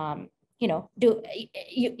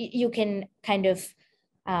 you can kind of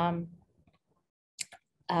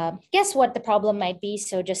guess what the problem might be.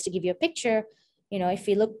 So just to give you a picture, if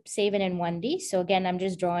we look, say, even in 1D. So again, I'm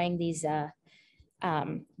just drawing these.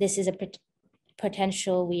 This is a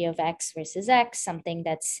potential V of X versus X, something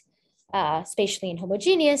that's spatially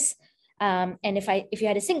inhomogeneous. And if you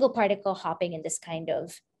had a single particle hopping in this kind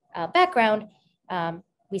of background,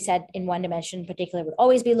 we said in one dimension, particular would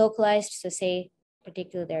always be localized. So say,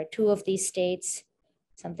 particular, there are 2 of these states,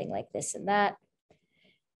 something like this and that.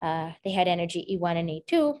 They had energy E1 and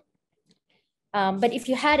E2. But if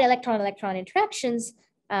you had electron-electron interactions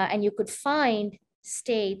and you could find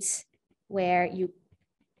states where you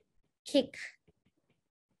kick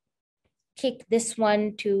kick this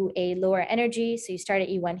one to a lower energy. So you start at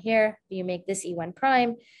E1 here, you make this E1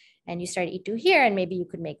 prime, and you start E2 here, and maybe you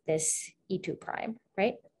could make this E2 prime,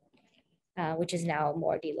 right? Which is now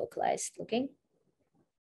more delocalized looking.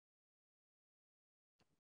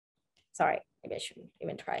 Sorry, maybe I shouldn't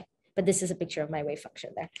even try, but this is a picture of my wave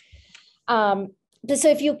function there. So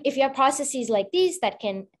if you have processes like these that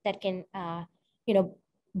can you know,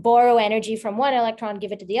 borrow energy from one electron,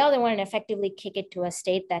 give it to the other one, and effectively kick it to a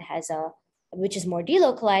state that has which is more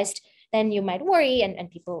delocalized, then you might worry,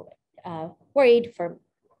 and people worried for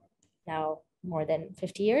now more than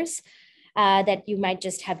 50 years, that you might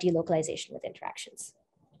just have delocalization with interactions.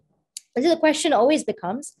 So the question always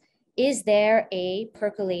becomes, is there a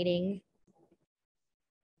percolating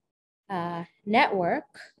network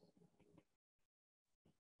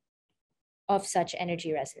of such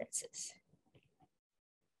energy resonances?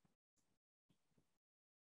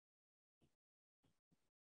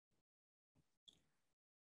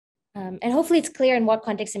 And hopefully it's clear in what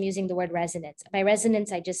context I'm using the word resonance. By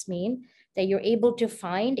resonance, I just mean that you're able to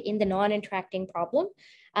find in the non-interacting problem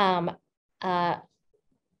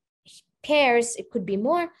pairs, it could be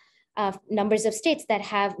more, numbers of states that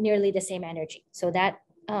have nearly the same energy. So that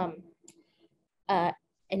an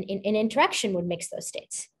interaction would mix those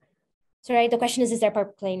states. So right, the question is there a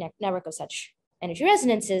percolating network of such energy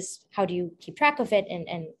resonances? How do you keep track of it?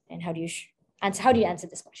 And how do you answer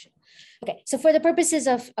this question? Okay, so for the purposes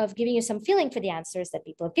of giving you some feeling for the answers that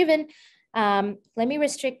people have given, let me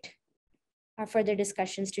restrict our further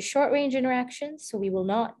discussions to short range interactions. So we will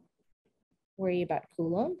not worry about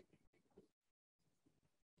Coulomb.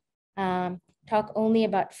 Talk only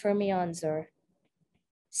about fermions or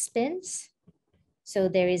spins. So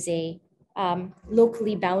there is a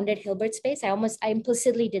locally bounded Hilbert space. I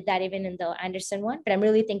implicitly did that even in the Anderson one, but I'm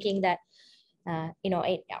really thinking that you know,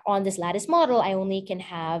 on this lattice model, I only can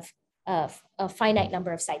have a finite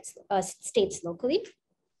number of states locally.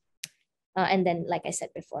 And then, like I said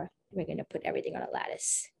before, we're going to put everything on a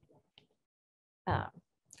lattice.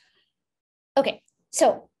 Okay,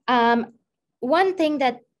 so one thing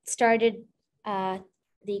that started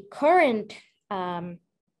the current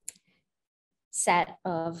set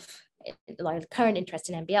of a lot of current interest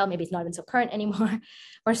in MBL, maybe it's not even so current anymore,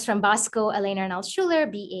 was from Bosco, Elena, and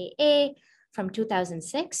Altschuler, BAA, from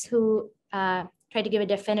 2006, who tried to give a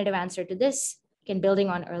definitive answer to this, again, building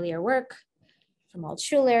on earlier work from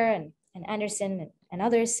Altschuler and Anderson and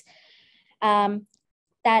others,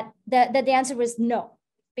 that the answer was no.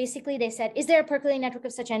 Basically, they said, is there a percolating network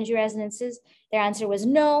of such energy resonances? Their answer was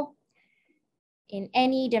no, in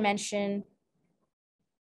any dimension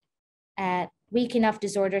at weak enough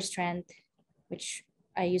disorder strength, which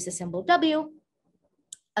I use the symbol W.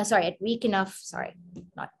 Sorry, at weak enough, sorry,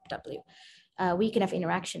 not W, weak enough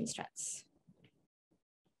interaction strengths.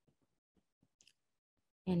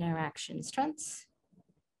 Interaction strengths.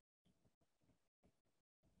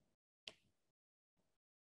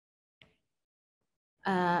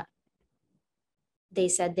 They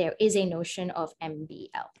said there is a notion of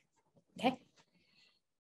MBL. Okay.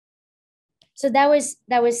 So that was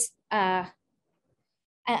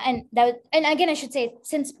and again, I should say,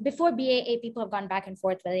 since before BAA, people have gone back and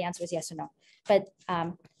forth whether the answer was yes or no. But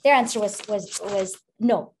their answer was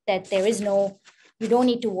no, that there is no, you don't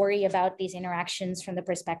need to worry about these interactions from the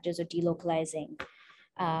perspectives of delocalizing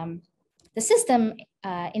the system.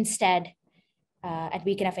 Instead, at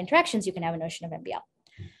weak enough interactions, you can have a notion of MBL.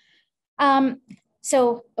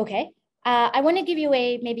 So, okay, I want to give you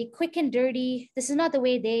a maybe quick and dirty, this is not the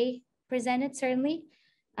way they present it, certainly.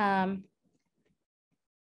 But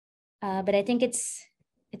I think I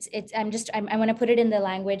want to put it in the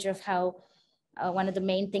language of how one of the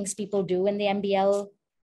main things people do in the MBL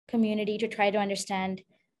community to try to understand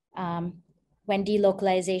when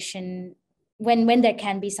delocalization, when there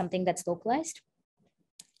can be something that's localized.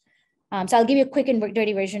 So I'll give you a quick and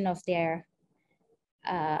dirty version of their,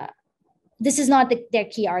 this is not their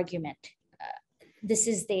key argument. This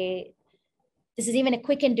is even a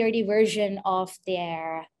quick and dirty version of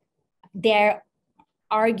their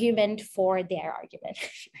argument for their argument.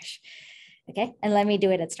 Okay, and let me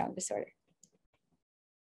do it at strong disorder.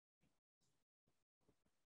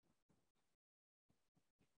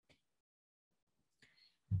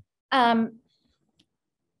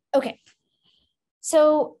 Okay,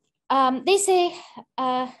 so they say,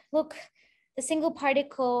 look, the single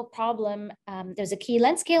particle problem, there's a key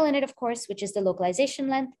length scale in it, of course, which is the localization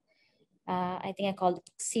length. I think I called it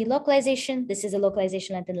C localization. This is a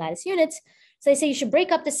localization length in lattice units. So they say you should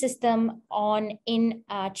break up the system in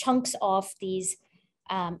chunks of these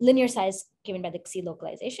linear size given by the C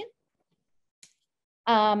localization.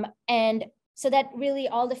 And so that really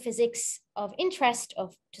all the physics of interest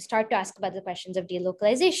to start to ask about the questions of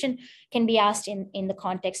delocalization can be asked in the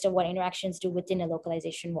context of what interactions do within a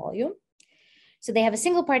localization volume. So they have a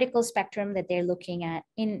single particle spectrum that they're looking at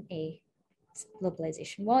in a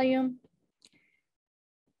localization volume.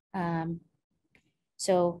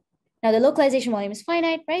 So now the localization volume is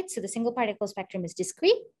finite, right? So the single particle spectrum is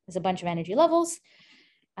discrete. There's a bunch of energy levels.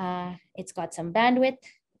 It's got some bandwidth,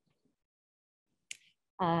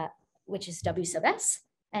 which is W sub S,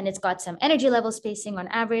 and it's got some energy level spacing on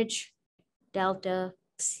average, delta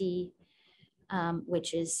C,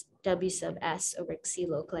 which is W sub S over C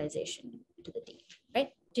localization to the D, right?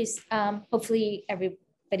 Just hopefully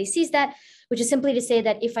everybody sees that, which is simply to say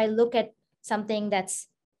that if I look at something that's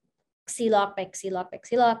C loc by C loc by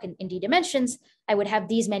C loc in D dimensions, I would have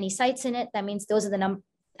these many sites in it. That means those are the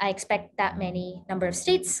I expect that many number of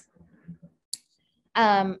states.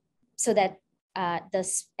 So that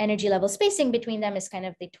the energy level spacing between them is kind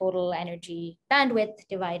of the total energy bandwidth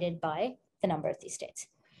divided by the number of these states.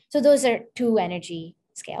 So those are two energy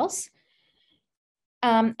scales.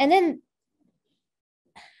 And then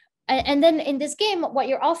in this game, what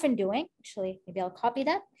you're often doing, actually, maybe I'll copy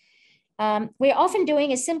that. What you're often doing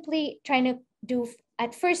is simply trying to do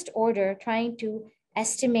at first order, trying to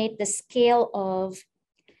estimate the scale of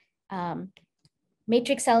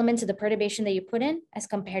matrix elements of the perturbation that you put in as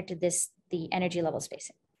compared to the energy level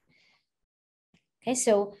spacing. Okay,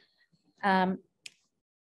 so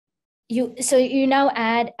you now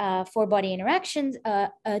add two-body interactions,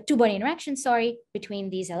 between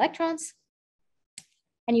these electrons,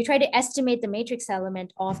 and you try to estimate the matrix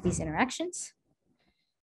element of these interactions.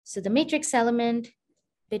 So the matrix element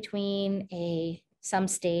between some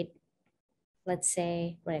state, let's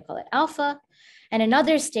say, what do I call it, alpha, and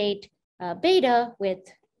another state, beta, with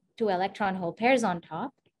two electron hole pairs on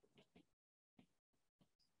top.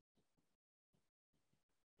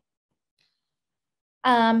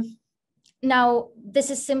 Now, this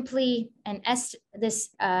is simply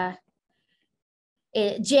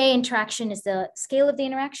J interaction is the scale of the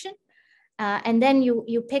interaction. And then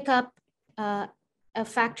you pick up a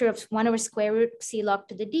factor of 1 over square root C log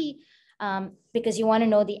to the D, because you want to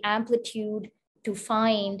know the amplitude to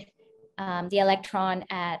find the electron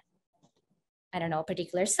at, I don't know, a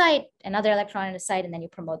particular site, another electron at a site, and then you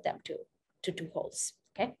promote them to two holes,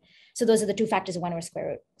 okay? So those are the two factors of 1 over square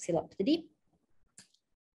root C log to the D.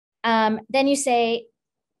 Then you say,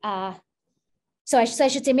 so I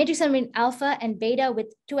should say matrix element alpha and beta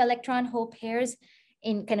with two electron hole pairs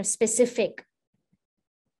in kind of specific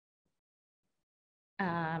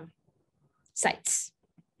sites.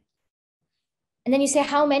 And then you say,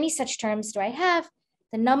 how many such terms do I have?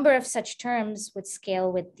 The number of such terms would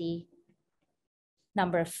scale with the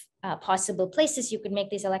number of possible places you could make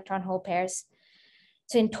these electron hole pairs.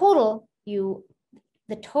 So in total,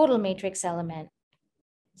 the total matrix element,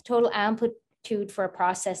 the total amplitude for a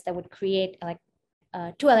process that would create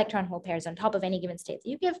two electron hole pairs on top of any given state that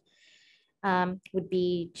you give would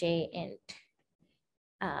be J int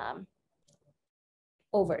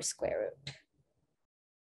over square root.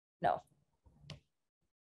 No.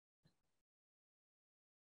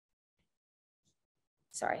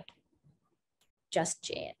 Sorry, just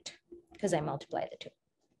J int, because I multiply the two.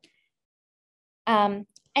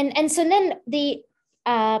 And so then the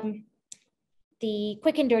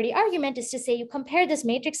quick and dirty argument is to say you compare this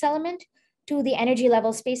matrix element to the energy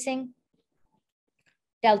level spacing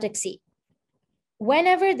delta C.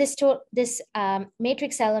 Whenever this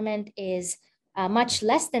matrix element is much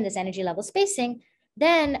less than this energy level spacing,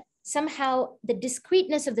 then somehow the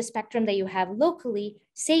discreteness of the spectrum that you have locally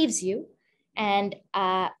saves you, and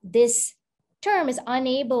this term is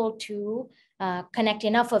unable to connect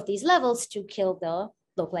enough of these levels to kill the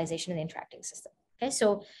localization of the interacting system. Okay,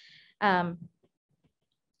 so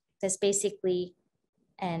there's basically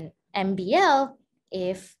an MBL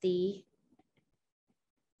if the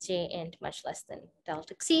J int much less than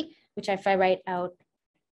delta C, which if I write out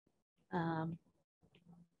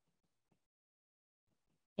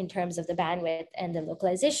in terms of the bandwidth and the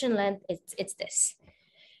localization length, it's this.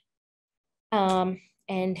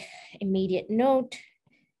 And immediate note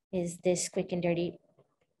is this quick and dirty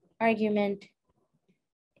argument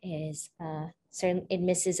is certain, it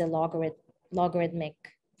misses a logarithmic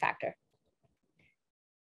factor.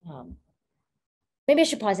 Maybe I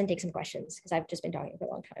should pause and take some questions because I've just been talking for a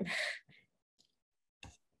long time.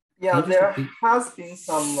 Yeah, there have been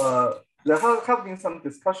some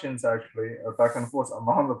discussions actually back and forth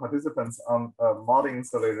among the participants on modding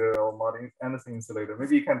insulator or modding Anderson insulator.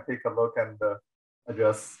 Maybe you can take a look and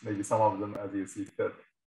address maybe some of them as you see fit.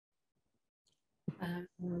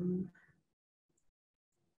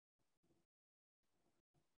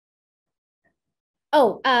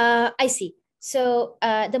 Oh, I see. So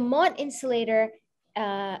the Mott insulator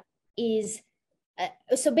is,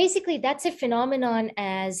 so basically that's a phenomenon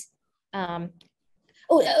as, oh,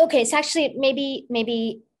 okay. It's actually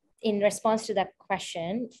maybe in response to that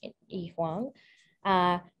question, Yi Huang,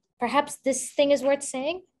 perhaps this thing is worth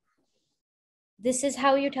saying. This is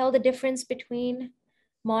how you tell the difference between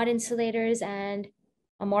Mott insulators and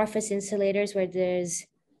amorphous insulators, where there's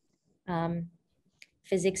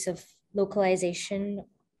physics of localization.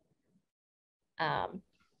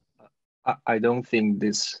 I don't think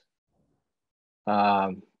this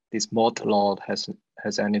this Mott law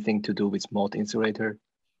has anything to do with Mott insulator.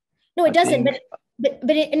 No, it doesn't.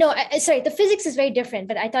 think- No, sorry. The physics is very different.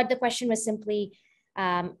 But I thought the question was simply,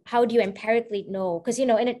 how do you empirically know? Because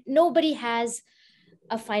nobody has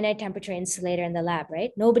a finite temperature insulator in the lab,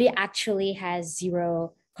 right? Nobody actually has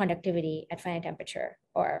zero conductivity at finite temperature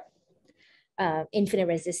or infinite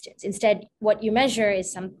resistance. Instead, what you measure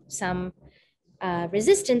is some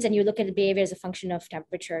resistance, and you look at the behavior as a function of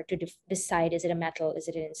temperature to decide, is it a metal, is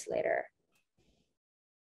it an insulator,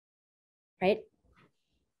 right?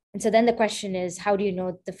 And so then the question is, how do you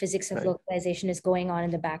know the physics of Right. localization is going on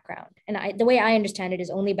in the background? And the way I understand it is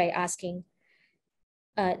only by asking,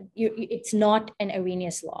 it's not an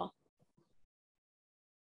Arrhenius law.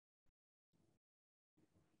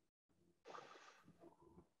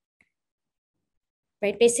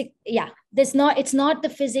 Right, it's not the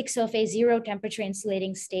physics of a zero temperature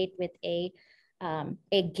insulating state with a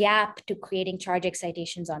gap to creating charge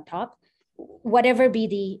excitations on top, whatever be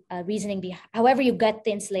the reasoning however you get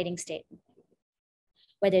the insulating state,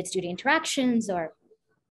 whether it's due to interactions or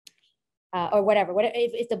whatever.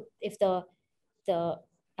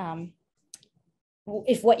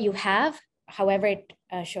 If what you have, however it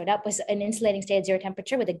showed up, was an insulating state at zero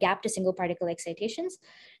temperature with a gap to single particle excitations,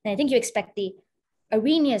 then I think you expect the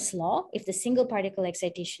Arrhenius law if the single particle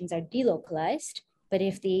excitations are delocalized, but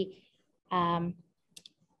if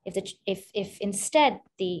instead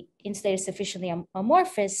the insulator is sufficiently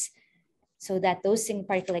amorphous so that those single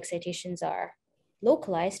particle excitations are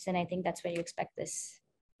localized, then I think that's where you expect this.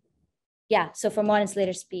 Yeah, so for Mott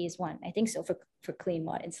insulators, P is 1. I think so for clean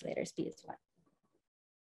Mott insulators, P is 1.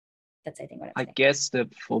 That's, I think, what I'm saying. I guess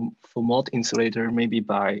that for Mott insulator, maybe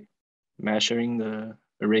by measuring the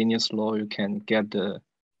Arrhenius law, you can get the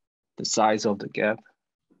size of the gap.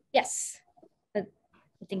 Yes, I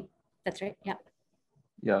think that's right. Yeah.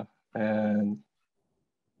 Yeah, and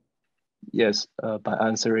yes, by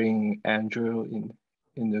answering Andrew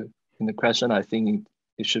in the question, I think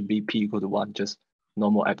it should be P equal to 1, just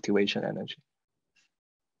normal activation energy.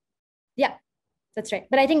 Yeah, that's right.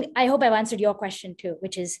 But I hope I've answered your question too,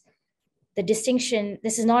 which is the distinction.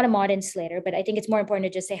 This is not a Mott insulator, but I think it's more important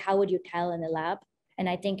to just say, how would you tell in the lab? And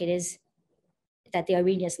I think it is that the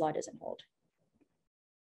Arrhenius law doesn't hold,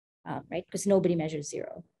 right? Because nobody measures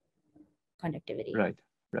zero conductivity. Right.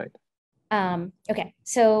 Okay,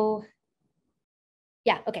 so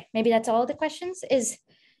yeah, okay, maybe that's all the questions.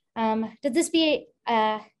 Did this be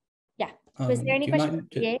yeah, was there any question?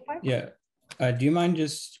 Yeah, do you mind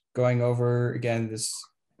just going over again this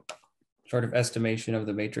sort of estimation of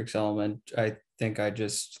the matrix element? I think I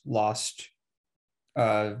just lost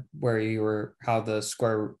where you were, how the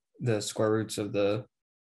square roots of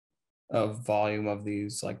volume of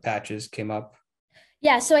these like patches came up.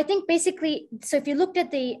 Yeah, so I think basically, so if you looked at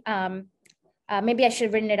the maybe I should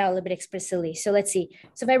have written it out a little bit explicitly. So let's see.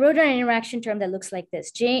 So if I wrote an interaction term that looks like this,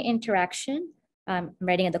 J interaction, I'm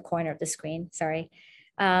writing at the corner of the screen, sorry.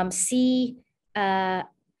 C, maybe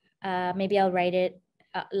I'll write it,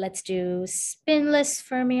 let's do spinless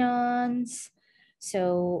fermions.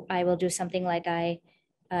 So I will do something like I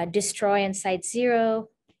destroy in site 0,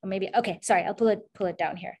 or maybe, okay, sorry, I'll pull it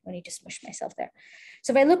down here. Let me just smush myself there.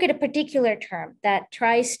 So if I look at a particular term that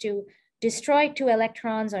tries to destroy 2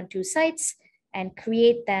 electrons on 2 sites and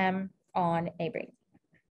create them on neighboring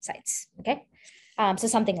sites, okay? So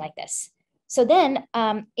something like this. So then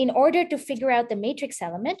in order to figure out the matrix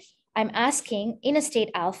element, I'm asking in a state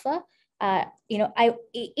alpha,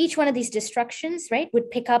 each one of these destructions, right, would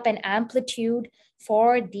pick up an amplitude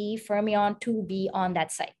for the fermion to be on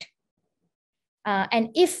that site. And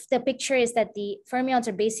if the picture is that the fermions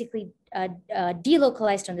are basically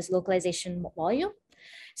delocalized on this localization volume,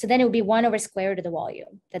 so then it would be 1 over square root of the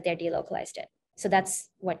volume that they're delocalized in. So that's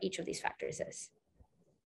what each of these factors is.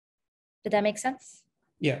 Did that make sense?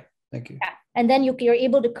 Yeah, thank you. Yeah. And then you're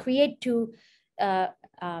able to create 2 fermions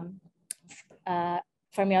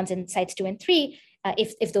in sites 2 and 3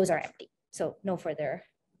 if those are empty. So no further.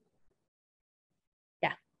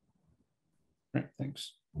 Yeah. Right,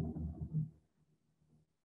 thanks.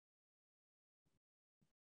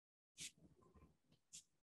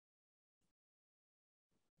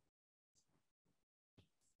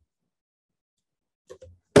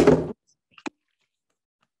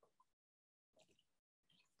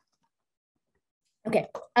 Okay.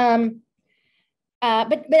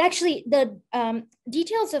 But actually, the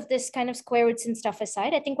details of this kind of square roots and stuff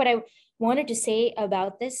aside, I think what I wanted to say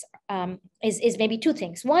about this is maybe two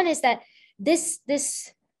things. One is that this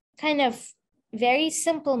kind of very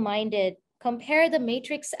simple-minded compare the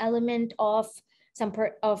matrix element of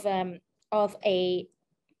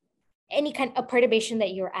any kind of perturbation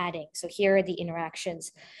that you're adding. So here are the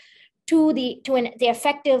interactions to the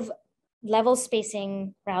effective level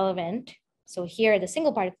spacing relevant. So here are the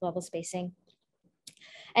single particle level spacing.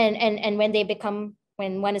 And when they become,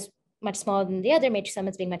 when one is much smaller than the other, matrix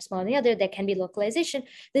elements being much smaller than the other, there can be localization.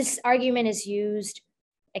 This argument is used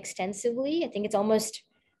extensively. I think it's almost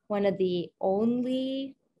one of the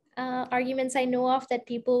only arguments I know of that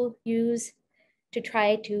people use to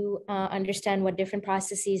try to understand what different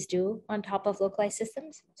processes do on top of localized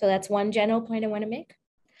systems. So that's one general point I want to make.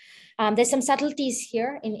 There's some subtleties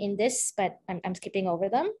here in this, but I'm skipping over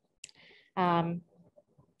them.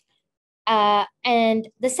 And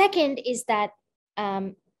the second is that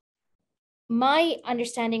my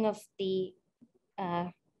understanding of the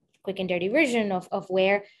quick and dirty version of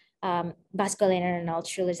where Basco-Lehner and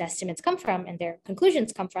Altschuler's estimates come from and their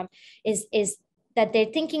conclusions come from is that they're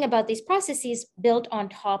thinking about these processes built on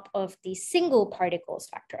top of the single particle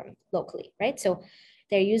spectrum locally, right? So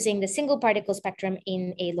they're using the single particle spectrum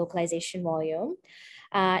in a localization volume,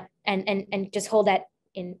 and just hold that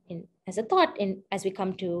in as a thought as we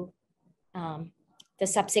come to the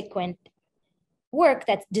subsequent work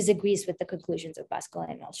that disagrees with the conclusions of Basco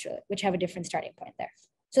and Altschuler, which have a different starting point there.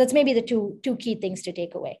 So that's maybe the two key things to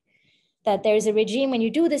take away. That there's a regime when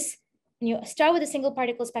you do this, when you start with a single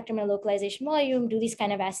particle spectrum and localization volume, do these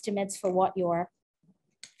kind of estimates for what your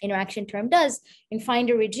interaction term does, and find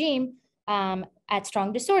a regime at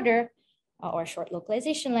strong disorder or short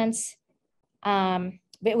localization lengths,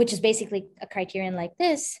 which is basically a criterion like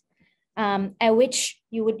this, at which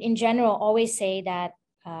you would in general always say that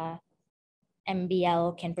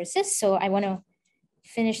MBL can persist. So I want to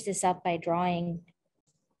finish this up by drawing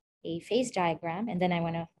a phase diagram, and then I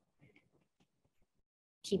want to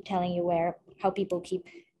keep telling you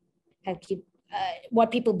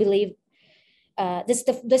what people believe. This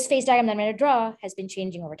phase diagram that I'm going to draw has been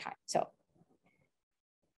changing over time. So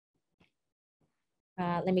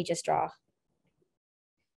let me just draw.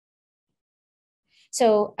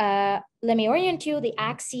 So let me orient you. The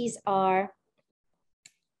axes are,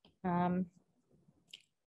 let's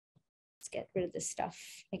get rid of this stuff,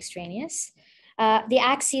 extraneous. The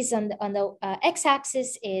axes on the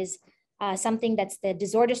x-axis is something that's the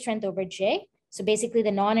disorder strength over J. So basically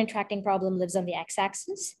the non-interacting problem lives on the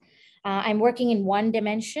x-axis. I'm working in one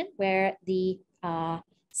dimension where the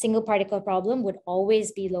single particle problem would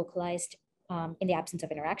always be localized in the absence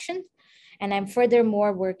of interaction. And I'm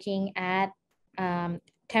furthermore working at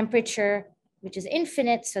temperature, which is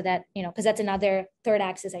infinite, so that, because that's another third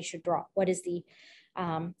axis I should draw. What is the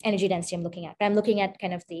energy density I'm looking at? But I'm looking at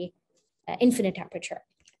kind of the infinite temperature.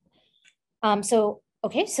 So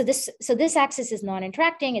this axis is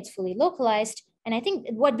non-interacting, it's fully localized. And I think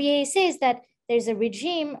what BA says that there's a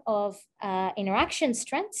regime of interaction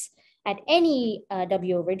strengths at any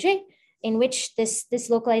W over J in which this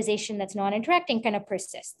localization that's non-interacting kind of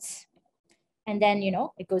persists. And then,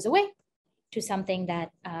 it goes away to something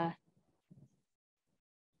that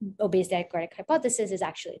obeys the diacritic hypothesis, is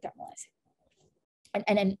actually thermalizing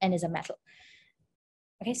and is a metal.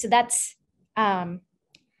 Okay, so that's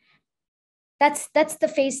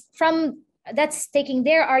the phase from, that's taking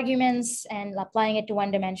their arguments and applying it to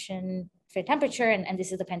one dimension for temperature, and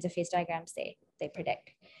this is the kinds of phase diagrams they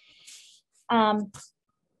predict.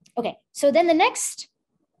 Okay, so then the next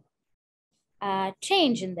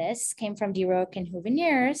change in this came from de Roock and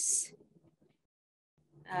Huveniers.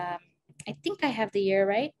 I think I have the year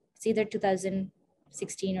right. It's either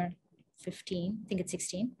 2016 or 15. I think it's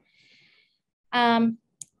 16.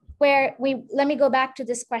 Where let me go back to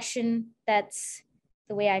this question. That's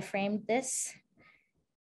the way I framed this.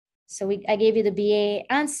 So I gave you the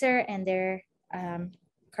BA answer and their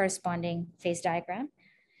corresponding phase diagram.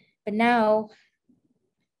 But now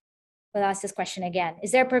we'll ask this question again.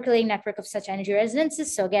 Is there a percolating network of such energy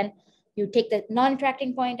resonances? So again, you take the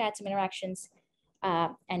non-interacting point, add some interactions,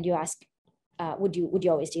 and you ask, would you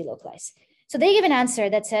always delocalize? So they give an answer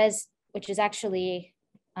that says, which is actually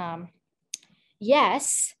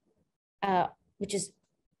yes, which is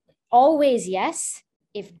always yes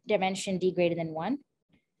if dimension D greater than 1.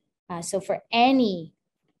 So for any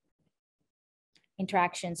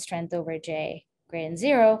interaction strength over J greater than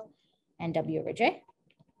 0 and W over J.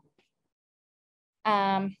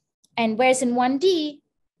 And whereas in 1D,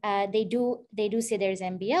 they do say there's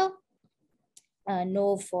MBL,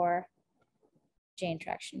 no for J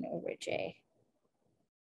interaction over J.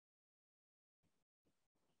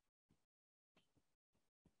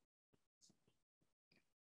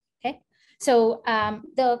 Okay, so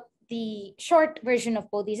the short version of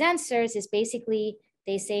both these answers is basically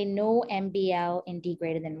they say no MBL in D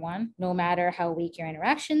greater than 1, no matter how weak your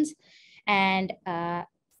interactions, and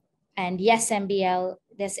yes MBL.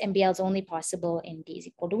 This MBL is only possible in D is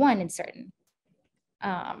equal to 1 in certain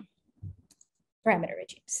parameter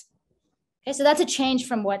regimes. Okay, so that's a change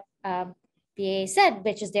from what BA said,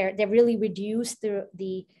 which is they really reduced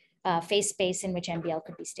the phase space in which MBL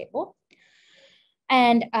could be stable.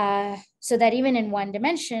 And so that even in one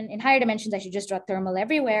dimension, in higher dimensions, I should just draw thermal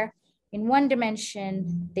everywhere. In one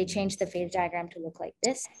dimension, they changed the phase diagram to look like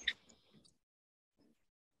this.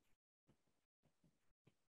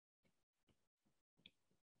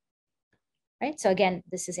 Right, so again,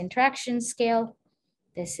 this is interaction scale.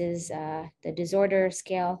 This is the disorder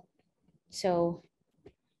scale. So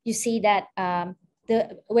you see that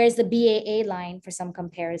where's the BAA line for some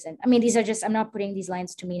comparison? I mean, these are just, I'm not putting these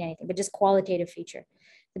lines to mean anything, but just qualitative feature.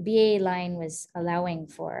 The BAA line was allowing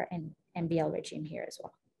for an MBL regime here as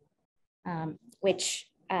well, which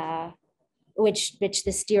the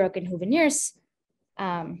Stirok and Huveniers,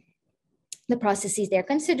 the processes they're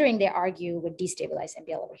considering, they argue would destabilize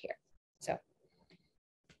MBL over here. So,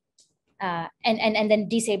 and then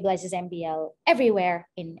destabilizes MBL everywhere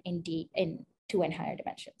in 2 and higher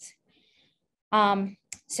dimensions.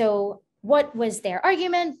 So what was their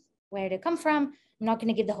argument? Where did it come from? I'm not going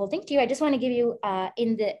to give the whole thing to you. I just want to give you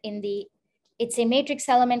it's a matrix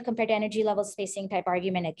element compared to energy level spacing type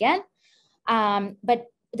argument again. But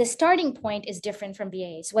the starting point is different from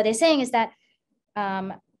BAA. So what they're saying is that,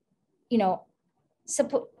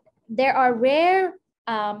 there are rare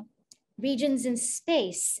regions in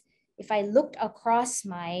space. If I looked across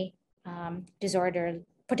my disorder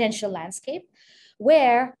potential landscape,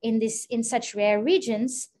 where in such rare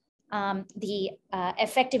regions, the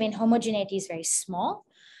effective inhomogeneity is very small.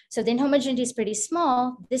 So the inhomogeneity is pretty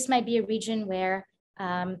small. This might be a region where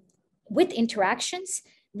with interactions,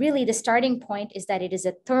 really the starting point is that it is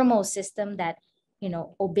a thermal system that,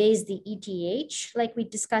 obeys the ETH, like we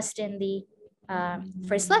discussed in the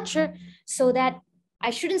first lecture, so that I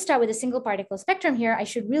shouldn't start with a single particle spectrum here. I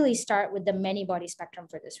should really start with the many body spectrum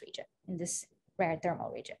for this region, in this rare thermal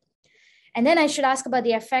region. And then I should ask about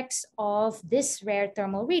the effects of this rare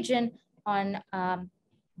thermal region on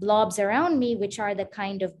blobs around me, which are the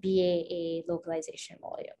kind of BAA localization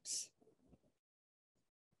volumes.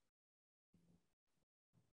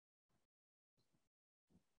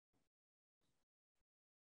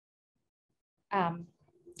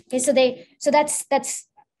 Okay, so that's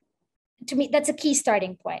to me, that's a key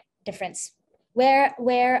starting point difference, where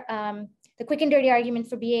the quick and dirty argument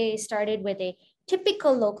for BAA started with a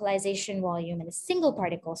typical localization volume in a single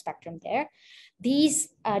particle spectrum there. These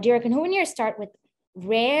Dirac and Huveniers start with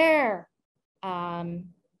rare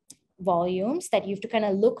volumes that you have to kind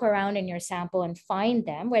of look around in your sample and find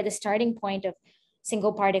them, where the starting point of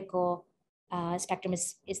single particle spectrum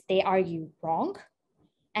is they argue wrong.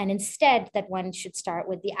 And instead that one should start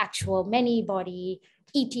with the actual many body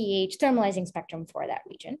ETH thermalizing spectrum for that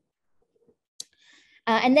region.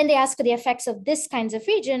 And then they ask for the effects of this kinds of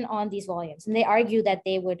region on these volumes. And they argue that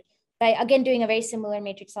they would, by again doing a very similar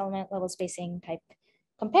matrix element level spacing type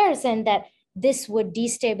comparison, that this would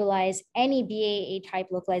destabilize any BAA type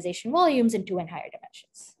localization volumes in 2 and higher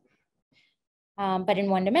dimensions. But in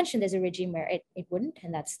 1 dimension, there's a regime where it wouldn't,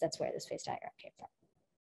 and that's where this phase diagram came from.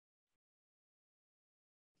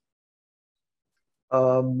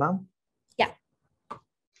 Ma'am? Yeah.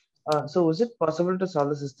 So is it possible to solve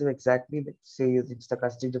the system exactly, like say using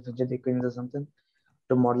stochastic differential equations or something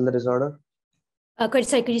to model the disorder?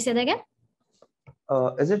 Sorry, could you say that again?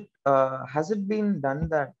 Has it been done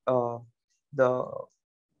that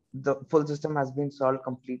the full system has been solved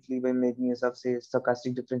completely by making use of, say,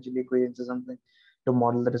 stochastic differential equations or something to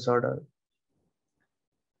model the disorder?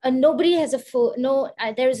 Nobody has a full,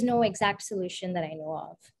 there is no exact solution that I know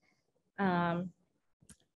of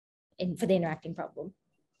for the interacting problem.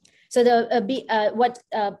 So what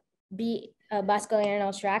Bascal and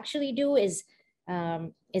Anushya actually do is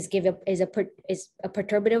give a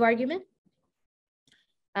perturbative argument.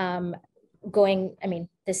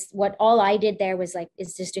 What all I did there was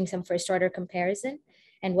is just doing some first order comparison,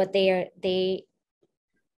 and what they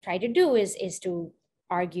try to do is to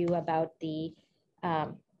argue about the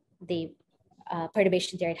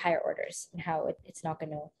perturbation theory at higher orders and how it's not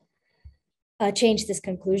going to change this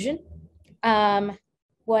conclusion.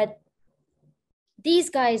 What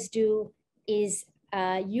these guys do is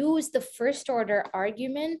use the first order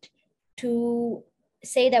argument to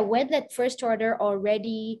say that when that first order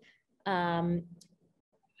already,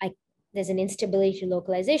 there's an instability to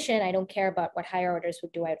localization, I don't care about what higher orders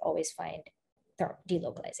would do, I'd always find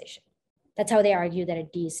delocalization. That's how they argue that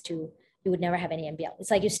at D's2, you would never have any MBL.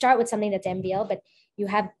 It's like you start with something that's MBL, but you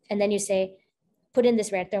have, and then you say, put in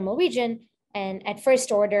this rare thermal region, and at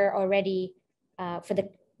first order already,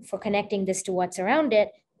 for connecting this to what's around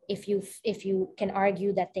it, if you can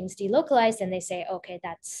argue that things delocalized, then they say, okay,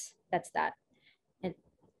 that's that. And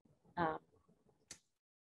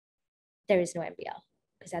there is no MBL,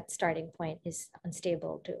 because that starting point is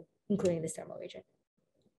unstable to including this thermal region.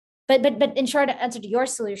 But in short answer to your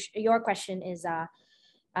question is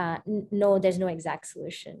no, there's no exact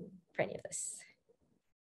solution for any of this.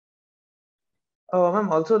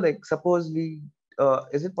 Ma'am, also, like, suppose we,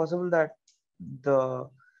 is it possible that the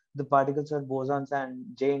particles are bosons and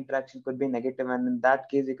J interaction could be negative, and in that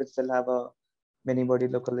case, you could still have a many body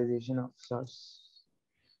localization of sorts?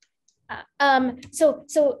 So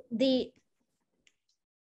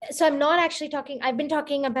I'm not actually talking, I've been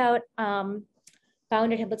talking about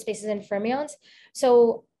bounded Hilbert spaces and fermions.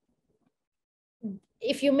 So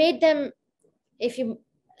if you made them,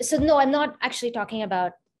 so no, I'm not actually talking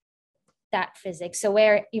about that physics. So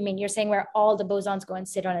where, you're saying where all the bosons go and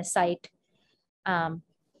sit on a site.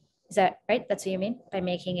 Is that right? That's what you mean by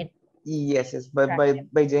making it? Yes, but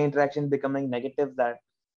by J interaction becoming negative, that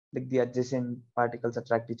like the adjacent particles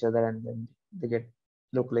attract each other and then they get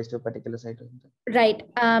localized to a particular site or something. Right.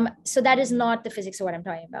 So that is not the physics of what I'm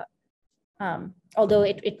talking about. Although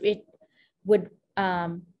it would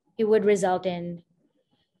result in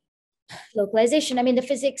localization. I mean, the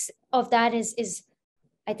physics of that is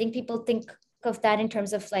I think people think of that in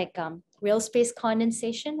terms of like real space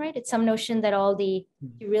condensation, right? It's some notion that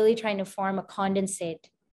you're really trying to form a condensate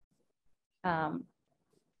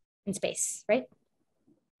in space, right?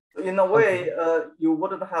 In a way, you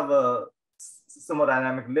wouldn't have a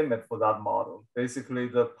thermodynamic limit for that model. Basically,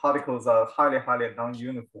 the particles are highly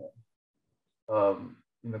non-uniform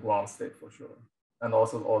in the ground state for sure, and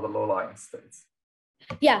also all the low-lying states.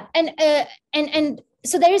 Yeah, and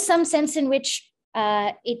so there is some sense in which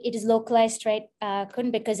it is localized, right?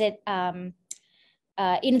 Because there's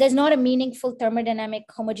not a meaningful thermodynamic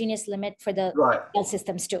homogeneous limit for the L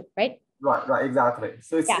systems too, right? Right, exactly.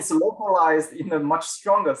 So it's localized in a much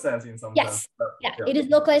stronger sense in some sense. Yeah, it is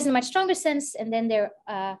localized in a much stronger sense. And then there,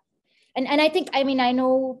 and I think, I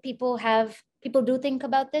know people do think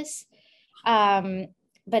about this, but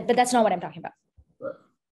that's not what I'm talking about. Right.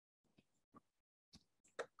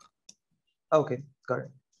 Okay, got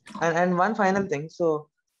it. And one final thing. So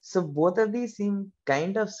both of these seem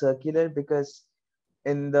kind of circular, because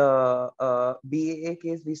in the BAA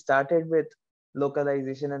case, we started with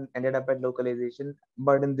localization and ended up at localization.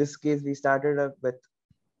 But in this case, we started up with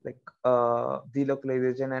like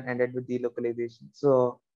delocalization and ended with delocalization.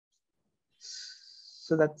 So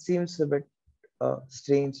that seems a bit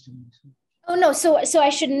strange to me. Oh no, so I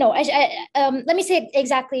should know. Let me say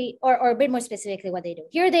exactly or a bit more specifically what they do.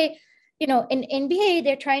 Here they, in BA,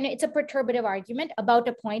 they're trying to, it's a perturbative argument about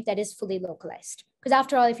a point that is fully localized. Because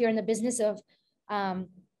after all, if you're in the business of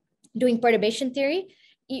doing perturbation theory,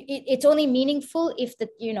 it's only meaningful if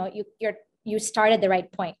you start at the right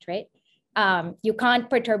point, right? You can't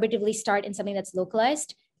perturbatively start in something that's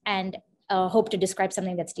localized and hope to describe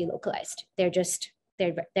something that's delocalized. They're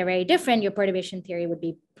very different. Your perturbation theory would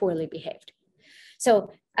be poorly behaved.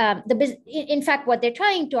 So in fact, what they're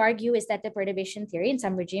trying to argue is that the perturbation theory in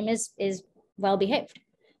some regime is well behaved,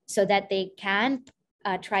 so that they can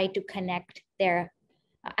try to connect their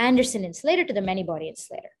Anderson insulator to the many body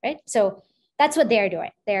insulator, right? So that's what they're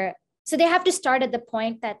doing. So they have to start at the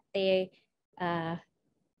point that they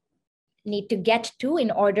need to get to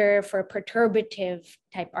in order for a perturbative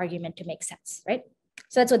type argument to make sense, right?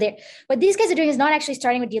 So that's what these guys are doing is not actually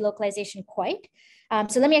starting with delocalization quite.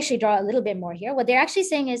 So let me actually draw a little bit more here. What they're actually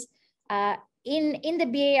saying is in the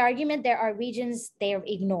BA argument, there are regions they've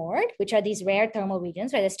ignored, which are these rare thermal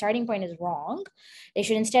regions where the starting point is wrong. They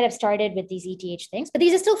should instead have started with these ETH things, but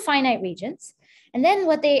these are still finite regions. And then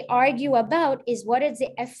what they argue about is what is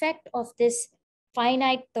the effect of this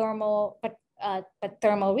finite thermal, but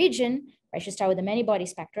thermal region, I should start with the many body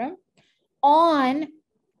spectrum, on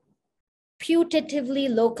putatively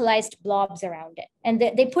localized blobs around it. And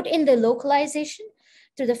they put in the localization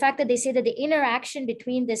through the fact that they say that the interaction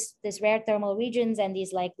between this rare thermal regions and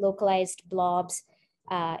these like localized blobs,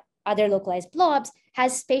 other localized blobs,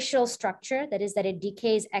 has spatial structure. That is, that it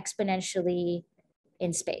decays exponentially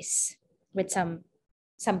in space with some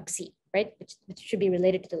C, right? Which should be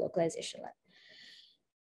related to the localization line.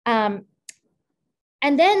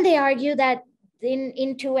 And then they argue that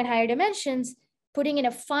in 2 and higher dimensions, putting in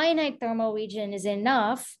a finite thermal region is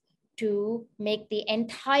enough to make the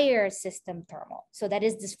entire system thermal. So that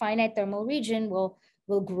is, this finite thermal region will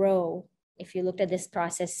grow. If you looked at this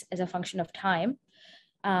process as a function of time,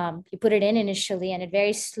 you put it in initially and it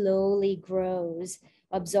very slowly grows,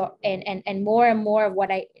 absorb, and more of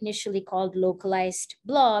what I initially called localized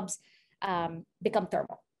blobs become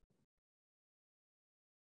thermal.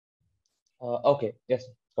 Okay, yes,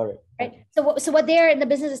 correct. Right. So what they're in the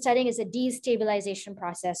business of studying is a destabilization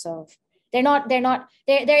process of, they're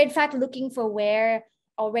in fact looking for where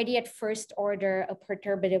already at first order a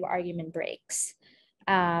perturbative argument breaks,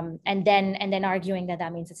 and then arguing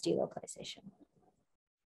that means it's delocalization.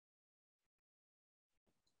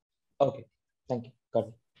 Okay, thank you. Got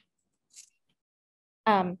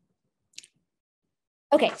it.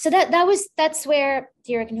 Okay, so that's where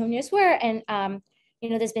theoric and humanists were, and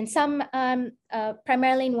there's been some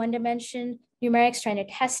primarily in one dimension numerics trying to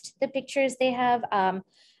test the pictures they have.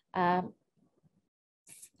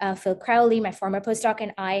 Phil Crowley, my former postdoc,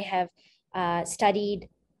 and I have studied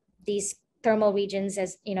these thermal regions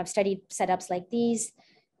as, I've studied setups like these,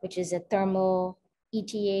 which is a thermal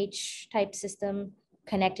ETH type system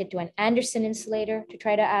connected to an Anderson insulator to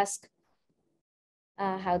try to ask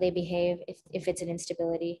how they behave if it's an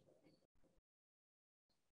instability.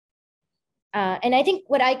 And I think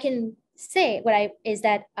what I can say, is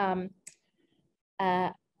that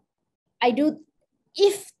I do,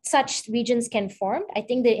 if such regions can form, I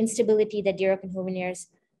think the instability that Dirac and Huveniers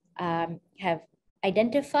have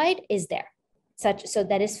identified is there. So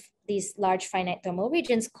that is, these large finite thermal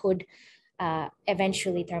regions could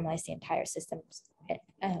eventually thermalize the entire system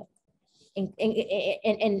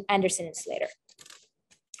in Anderson insulator.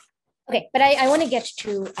 Okay, but I want to get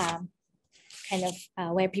to kind of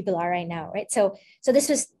where people are right now, right? So this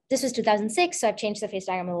was 2006, so I've changed the phase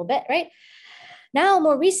diagram a little bit, right? Now,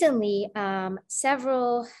 more recently,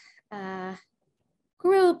 several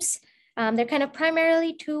groups, they're kind of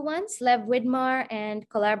primarily two ones, Lev Widmar and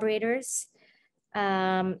collaborators,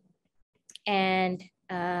 and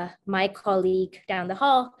my colleague down the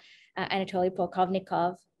hall, Anatoly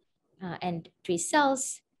Polkovnikov, and Dries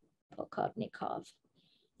Sels, Polkovnikov.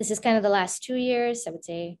 This is kind of the last 2 years, I would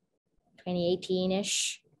say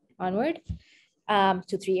 2018-ish onward,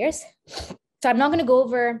 2-3 years. So I'm not going to go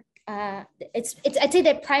over, I'd say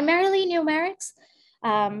they're primarily numerics,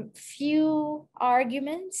 few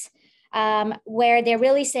arguments, where they're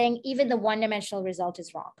really saying even the one-dimensional result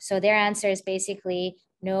is wrong. So their answer is basically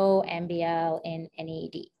no MBL in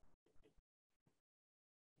NED.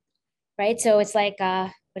 Right, so it's like,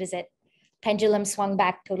 what is it? Pendulum swung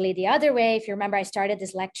back totally the other way. If you remember, I started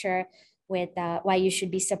this lecture with why you should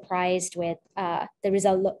be surprised with the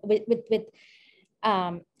result with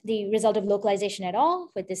the result of localization at all,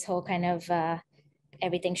 with this whole kind of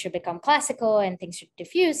everything should become classical and things should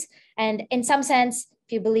diffuse. And in some sense,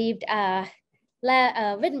 if you believed Lev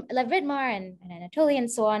Widmar and Anatoly and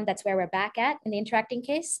so on, that's where we're back at in the interacting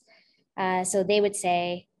case. So they would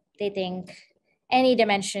say they think any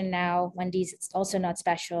dimension now, 1Ds, it's also not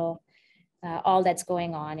special. All that's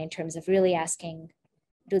going on in terms of really asking,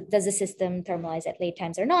 does the system thermalize at late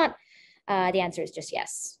times or not? The answer is just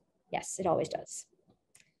yes. Yes, it always does.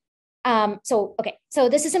 Okay, so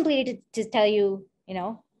this is simply to tell you,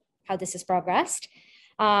 how this has progressed.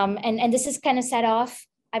 And this is kind of set off,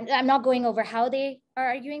 I'm not going over how they are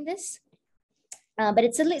arguing this, but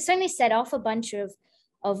it's certainly set off a bunch of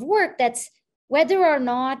work that's, whether or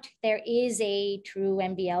not there is a true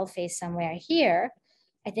MBL phase somewhere here,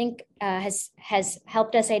 I think has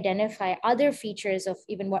helped us identify other features of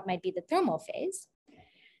even what might be the thermal phase.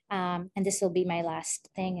 And this will be my last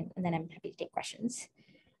thing, and then I'm happy to take questions.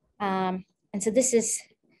 And so this is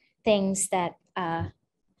things that I've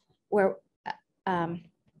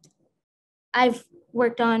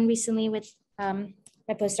worked on recently with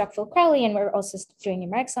my postdoc Phil Crowley, and we're also doing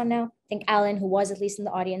numerics on now. I think Alan, who was at least in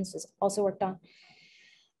the audience, was also worked on.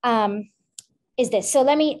 Is this. So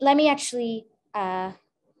let me actually, I've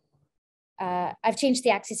changed the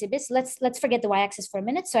axis a bit. So let's forget the y-axis for a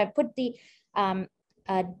minute. So I put the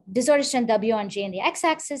disorder strength W on J and the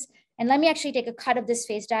x-axis, and let me actually take a cut of this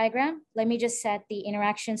phase diagram. Let me just set the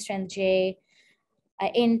interaction strength J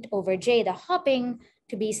int over J, the hopping,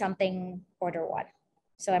 to be something order 1.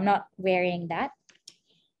 So I'm not varying that.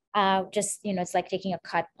 Just, it's like taking a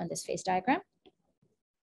cut on this phase diagram.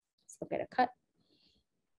 Let's look at a cut.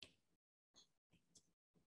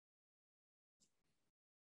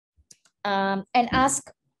 And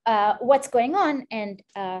ask what's going on, and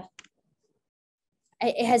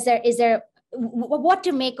is there what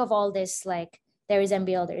to make of all this, like there is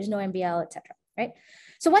MBL, there is no MBL, etc. Right?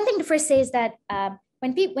 So one thing to first say is that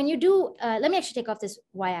when you do, let me actually take off this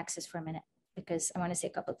y-axis for a minute, because I want to say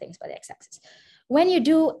a couple of things about the x-axis. When you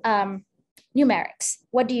do numerics,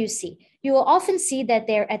 what do you see? You will often see that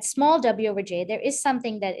there at small w over j, there is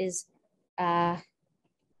something that is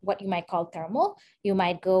what you might call thermal. You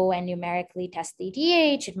might go and numerically test the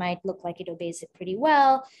ETH. It might look like it obeys it pretty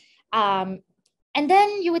well. And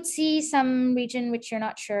then you would see some region which you're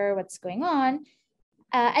not sure what's going on.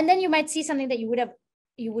 And then you might see something that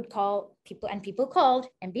you would call people called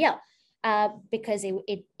MBL because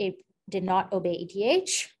it did not obey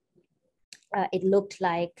ETH. It looked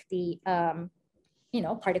like the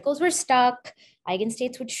particles were stuck.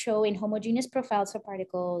 Eigenstates would show in homogeneous profiles for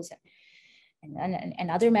particles,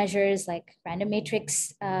 and other measures like random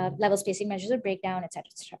matrix level spacing measures of breakdown, et cetera,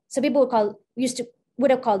 et cetera. So people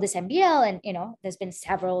would have called this MBL, and there's been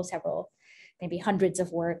several, maybe hundreds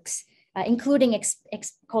of works, including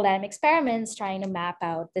cold atom experiments trying to map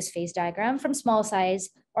out this phase diagram from small size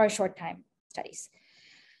or short time studies.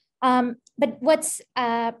 But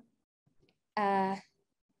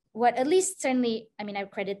what at least certainly, I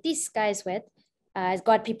credit these guys with, has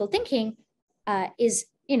got people thinking, is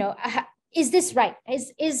this right?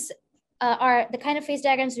 Are the kind of phase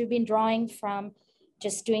diagrams we've been drawing from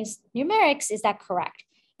just doing numerics, is that correct?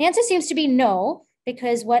 The answer seems to be no,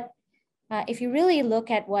 because if you really look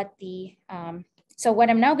at what so what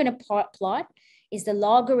I'm now going to plot is the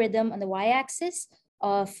logarithm on the y-axis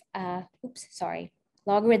of,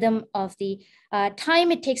 logarithm of the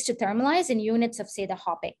time it takes to thermalize in units of, say, the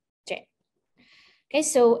hopping j. Okay,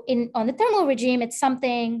 so on the thermal regime, it's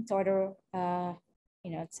something sort of,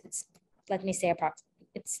 it's let me say approximately,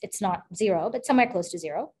 it's not zero, but somewhere close to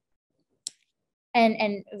zero, and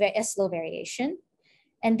a slow variation.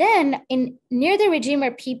 And then near the regime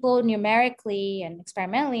where people numerically and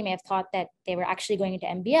experimentally may have thought that they were actually going into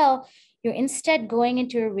MBL, you're instead going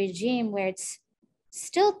into a regime where it's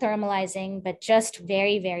still thermalizing, but just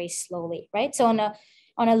very, very slowly, right? So on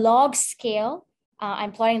a log scale,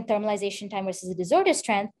 I'm plotting thermalization time versus the disorder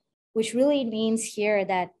strength, which really means here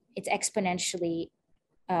that it's exponentially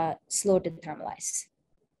slow to thermalize.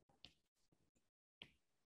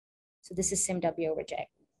 So this is sim W over J.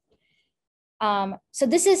 So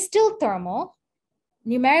this is still thermal.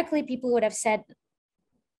 Numerically, people would have said,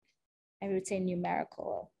 I would say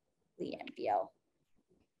numerically MBL.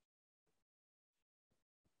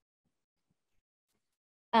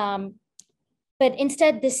 But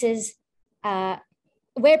instead, this is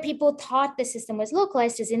where people thought the system was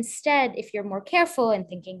localized, is instead, if you're more careful and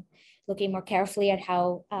looking more carefully at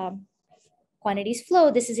how quantities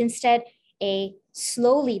flow, this is instead a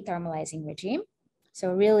slowly thermalizing regime.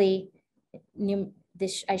 So really,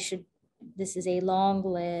 this is a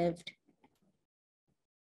long-lived,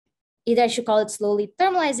 either I should call it slowly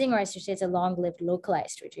thermalizing, or I should say it's a long-lived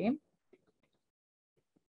localized regime.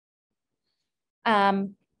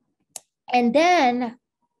 And then,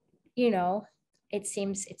 it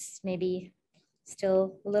seems it's maybe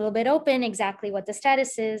still a little bit open exactly what the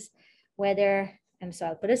status is, whether, and so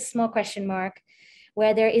I'll put a small question mark,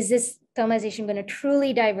 whether is this thermalization going to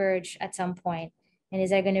truly diverge at some point? And is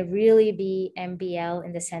there going to really be MBL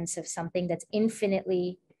in the sense of something that's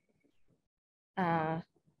infinitely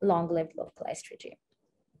long-lived localized regime?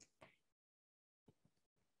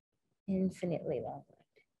 Infinitely long-lived.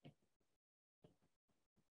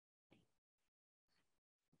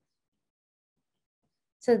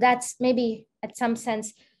 So that's maybe at some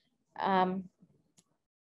sense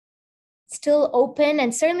still open.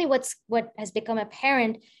 And certainly what has become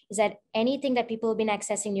apparent is that anything that people have been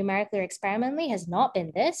accessing numerically or experimentally has not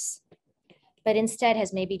been this, but instead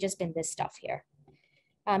has maybe just been this stuff here.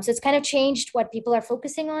 So it's kind of changed what people are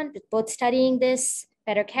focusing on, both studying this,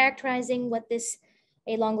 better characterizing what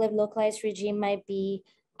a long-lived localized regime might be.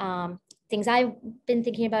 Things I've been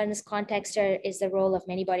thinking about in this context is the role of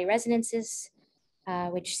many-body resonances,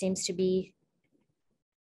 which seems to be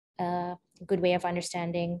a good way of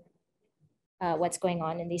understanding what's going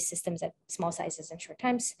on in these systems at small sizes and short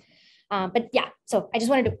times. But yeah, so I just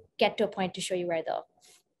wanted to get to a point to show you where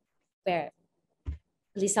at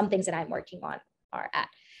least some things that I'm working on are at.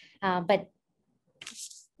 But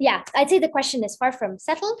yeah, I'd say the question is far from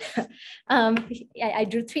settled. I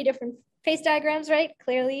drew 3 different phase diagrams, right?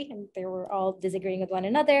 Clearly, and they were all disagreeing with one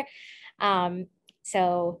another.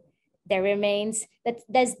 So there remains,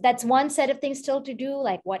 that's one set of things still to do,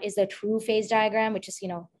 like what is the true phase diagram, which is,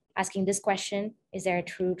 asking this question, is there a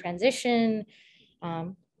true transition?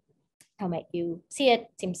 How might you see it?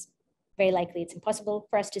 Seems very likely it's impossible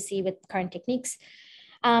for us to see with current techniques.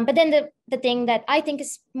 But then the thing that I think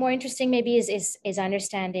is more interesting maybe is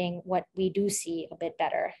understanding what we do see a bit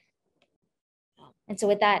better. And so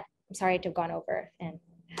with that, I'm sorry to have gone over and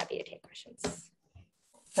happy to take questions.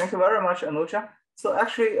 Thank you very much, Anushya. So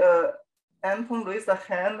actually, Anton raised a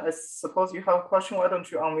hand. I suppose you have a question. Why don't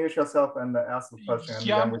you unmute yourself and ask the question, and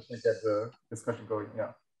then we can get the discussion going.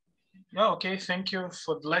 Yeah. Yeah, okay, thank you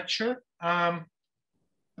for the lecture. I'd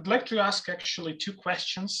like to ask actually two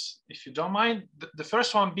questions, if you don't mind. The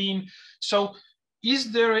first one being, so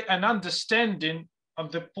is there an understanding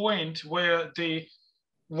of the point where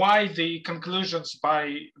why the conclusions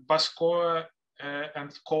by Bascoa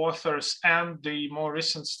and co-authors and the more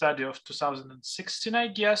recent study of 2016, I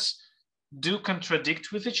guess, do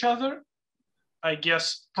contradict with each other? I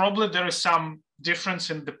guess probably there is some difference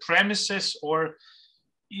in the premises, or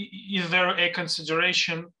is there a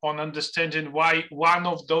consideration on understanding why one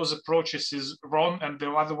of those approaches is wrong and the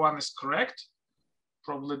other one is correct?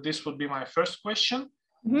 Probably this would be my first question.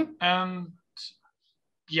 Mm-hmm. And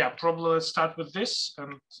yeah, probably let's start with this.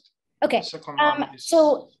 And okay. The second one is...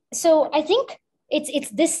 So I think it's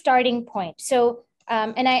this starting point. So I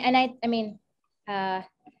mean, at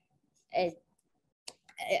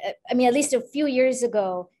least a few years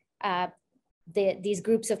ago, these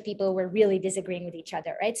groups of people were really disagreeing with each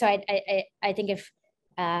other, right? So I think if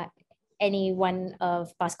any one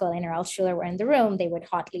of Pascal and Altschuler were in the room, they would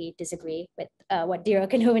hotly disagree with what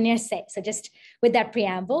Dirac and Hoveniers say. So just with that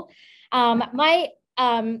preamble, the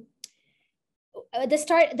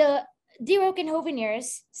Dirac and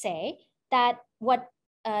Hoveniers say that what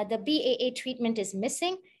the BAA treatment is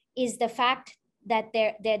missing is the fact that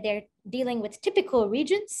they're dealing with typical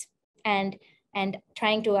regions and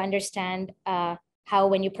trying to understand how,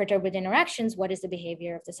 when you perturb with interactions, what is the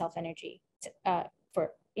behavior of the self-energy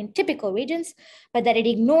in typical regions, but that it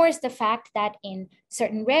ignores the fact that in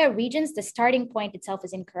certain rare regions, the starting point itself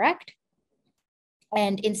is incorrect.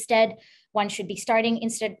 And instead, one should be starting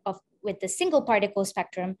with the single particle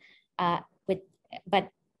spectrum, but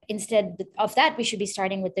instead of that, we should be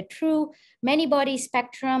starting with the true many body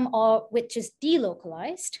spectrum, which is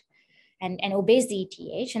delocalized and obeys the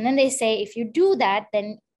ETH. And then they say, if you do that,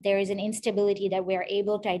 then there is an instability that we're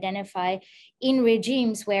able to identify in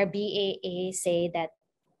regimes where BAA say that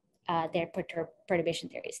their perturbation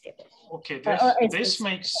theory is stable. Okay, this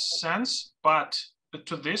makes sense, but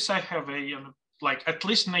to this I have a, like, at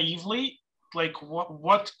least naively, like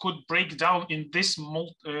what could break down in this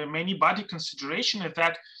many body consideration is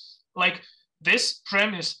that, like, this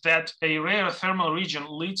premise that a rare thermal region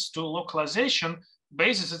leads to localization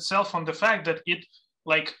bases itself on the fact that it,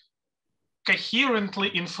 like, coherently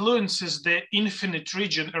influences the infinite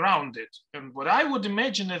region around it. And what I would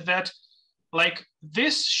imagine is that, like,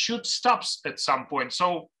 this should stop at some point.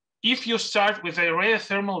 So if you start with a rare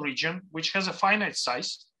thermal region, which has a finite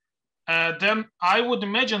size, then I would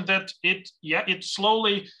imagine that it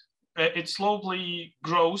slowly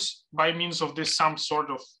grows by means of this some sort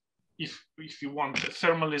of, if you want,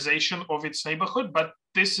 thermalization of its neighborhood. But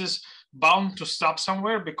this is bound to stop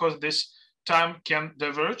somewhere because this time can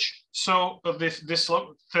diverge. So this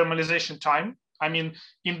thermalization time, I mean,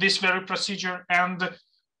 in this very procedure, and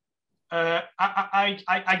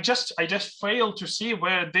I just fail to see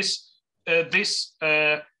where this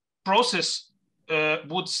process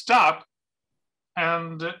would stop.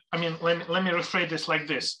 And I mean, let me rephrase this like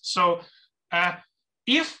this. So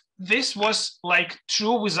if this was, like,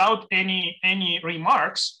 true without any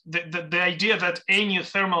remarks, the idea that any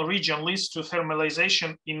thermal region leads to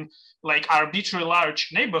thermalization in, like, arbitrary large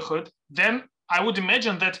neighborhood, then I would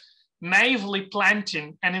imagine that naively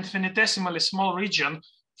planting an infinitesimally small region,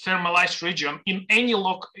 thermalized region, in any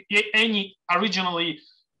originally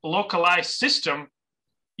localized system,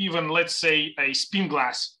 even let's say a spin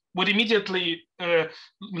glass, would immediately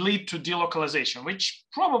lead to delocalization, which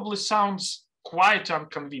probably sounds quite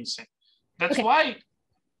unconvincing. That's why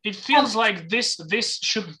it feels like this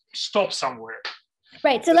should stop somewhere.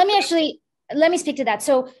 Right. So let me speak to that.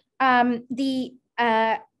 So so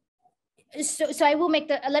I will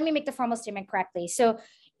let me make the formal statement correctly. So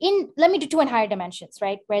let me do 2 and higher dimensions,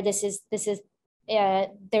 right? Where the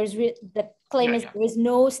claim is there is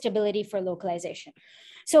no stability for localization.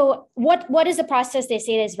 So what is the process they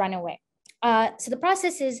say is runaway? So the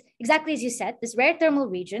process is exactly as you said, this rare thermal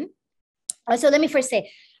region. So let me first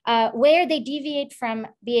say, where they deviate from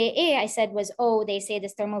BAA, I said was, they say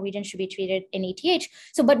this thermal region should be treated in ETH.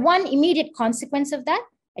 So, but one immediate consequence of that,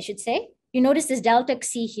 I should say, you notice this delta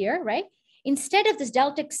C here, right? Instead of this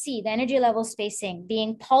delta C, the energy level spacing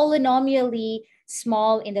being polynomially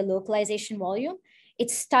small in the localization volume, it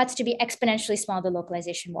starts to be exponentially small in the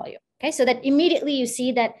localization volume. Okay, so that immediately you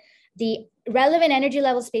see that the relevant energy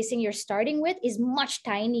level spacing you're starting with is much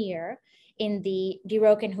tinier in the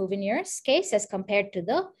Dirac and Hoveniers case as compared to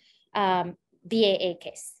the BAA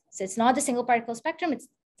case. So it's not the single particle spectrum, it's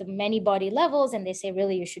the many body levels. And they say,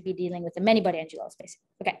 really, you should be dealing with the many body energy level space.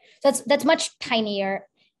 Okay, so that's much tinier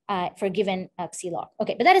for a given Xi log.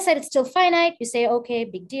 Okay, but that aside, it's still finite. You say, okay,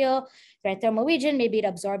 big deal. Right, thermal region, maybe it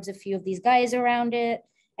absorbs a few of these guys around it,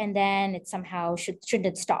 and then it somehow should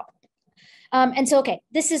it stop. And so, okay,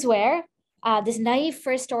 this is where this naive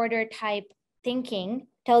first order type thinking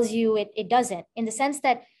tells you it doesn't, in the sense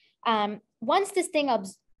that once this thing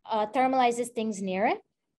thermalizes things near it,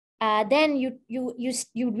 then you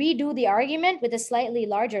redo the argument with a slightly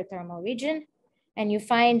larger thermal region, and you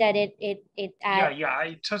find that it yeah,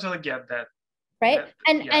 I totally get that. Right,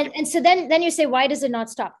 and so then you say, why does it not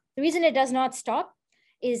stop? The reason it does not stop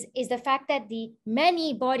is the fact that the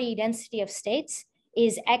many body density of states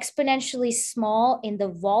is exponentially small in the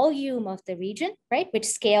volume of the region, right? Which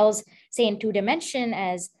scales, say, in 2 dimension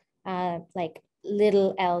as like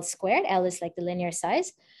little l squared. L is like the linear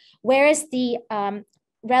size, whereas the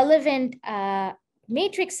relevant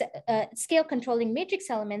matrix scale controlling matrix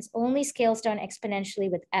elements only scales down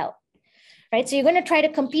exponentially with L. Right, so you're going to try to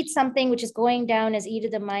compete something which is going down as e to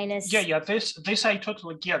the minus. Yeah, this I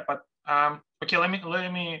totally get, but okay, let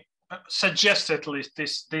me suggest at least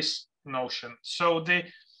this notion. So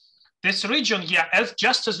this region, yeah,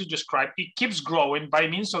 just as you described, it keeps growing by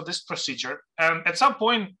means of this procedure, and at some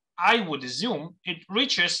point, I would assume it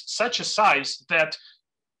reaches such a size that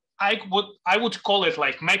I would call it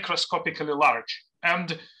like microscopically large,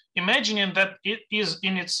 and imagining that it is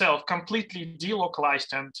in itself completely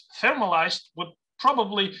delocalized and thermalized would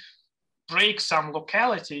probably break some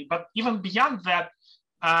locality. But even beyond that,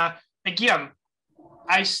 again,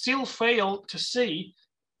 I still fail to see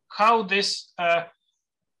how this,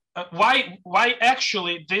 why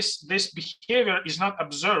actually this behavior is not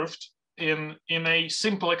observed in a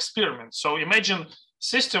simple experiment. So imagine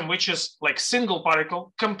system which is like single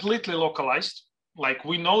particle, completely localized. Like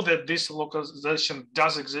we know that this localization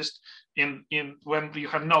does exist in when you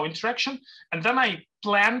have no interaction, and then I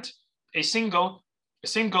plant a single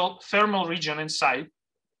thermal region inside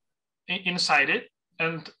it,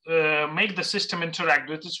 and make the system interact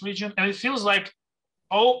with this region, and it feels like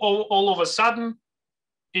all of a sudden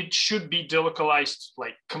it should be delocalized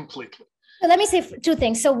like completely. So let me say 2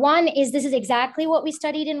 things. So one is, this is exactly what we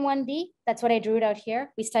studied in 1B. That's what I drew it out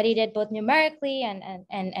here. We studied it both numerically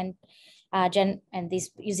and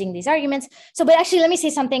using these arguments. So, but actually, let me say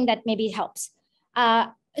something that maybe helps.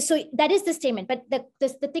 So that is the statement, but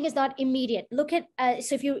the thing is not immediate. Look at,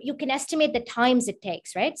 so if you can estimate the times it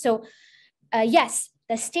takes, right? So yes,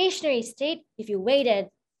 the stationary state, if you waited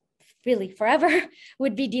really forever,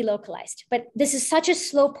 would be delocalized. But this is such a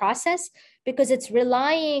slow process because it's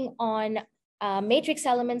relying on matrix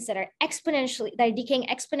elements that are decaying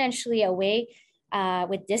exponentially away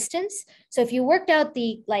with distance. So if you worked out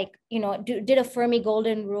the, like, did a Fermi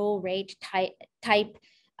golden rule rate type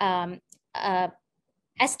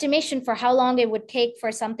estimation for how long it would take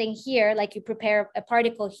for something here, like you prepare a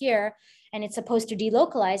particle here and it's supposed to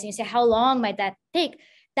delocalize, and you say, how long might that take?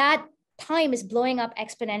 That time is blowing up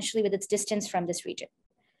exponentially with its distance from this region,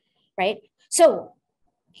 right? So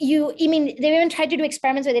they even tried to do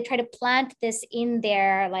experiments where they try to plant this in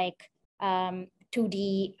their like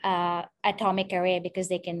 2D atomic array, because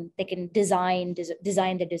they can design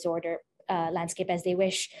the disorder landscape as they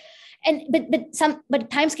wish. And but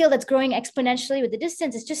time scale that's growing exponentially with the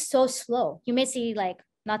distance is just so slow. You may see like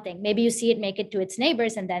nothing. Maybe you see it make it to its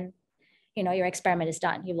neighbors, and then your experiment is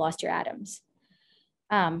done. You've lost your atoms.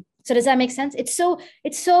 So does that make sense? It's so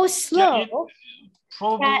slow. Yeah, it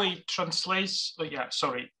probably translates.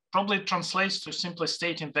 Probably translates to simply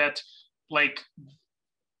stating that like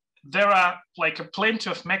there are like a plenty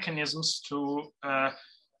of mechanisms to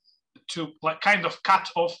like kind of cut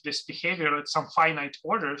off this behavior at some finite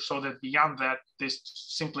order, so that beyond that, this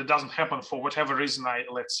simply doesn't happen for whatever reason.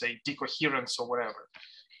 Let's say decoherence or whatever,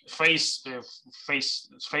 phase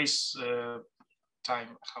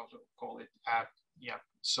time, how to call it? Yeah.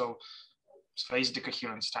 So phase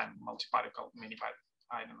decoherence time, multiparticle, miniparticle.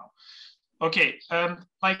 I don't know. Okay,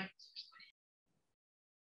 like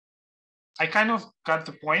I kind of got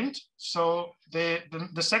the point. So the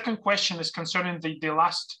second question is concerning the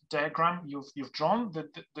last diagram you've drawn.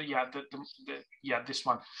 This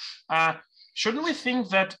one. Shouldn't we think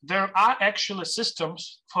that there are actually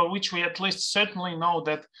systems for which we at least certainly know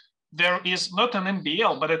that there is not an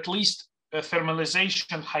MBL, but at least a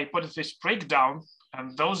thermalization hypothesis breakdown,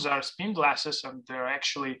 and those are spin glasses, and they're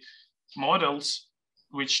actually models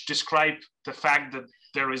which describe the fact that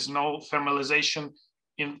there is no thermalization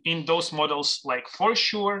in those models, like for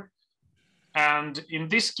sure. And in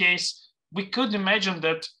this case, we could imagine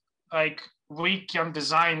that like we can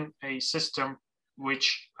design a system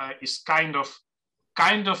which is kind of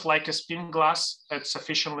like a spin glass at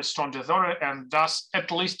sufficiently strong Dethora, and thus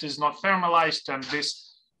at least is not thermalized,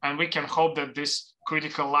 and we can hope that this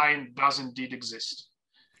critical line does indeed exist.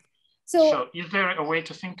 So is there a way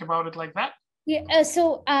to think about it like that? Yeah,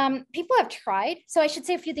 so people have tried. So I should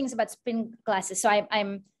say a few things about spin glasses. So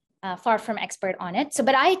I'm far from expert on it. So,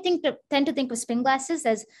 but I tend to think of spin glasses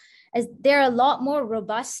as they're a lot more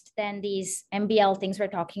robust than these MBL things we're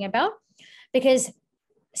talking about, because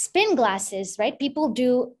spin glasses, right? People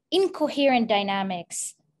do incoherent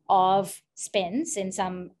dynamics of spins in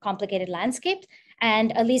some complicated landscapes,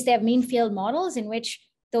 and at least they have mean field models in which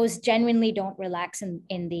those genuinely don't relax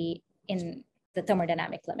in the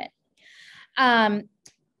thermodynamic limit.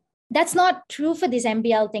 That's not true for these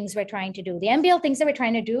MBL things we're trying to do. The MBL things that we're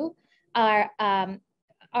trying to do are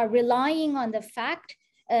relying on the fact.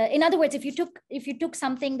 In other words, if you took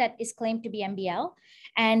something that is claimed to be MBL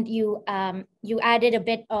and you added a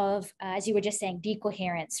bit of, as you were just saying,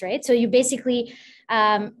 decoherence, right? So you basically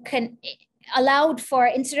allowed for,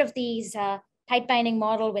 instead of these tight binding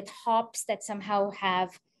model with hops that somehow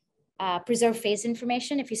have preserved phase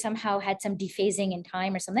information, if you somehow had some dephasing in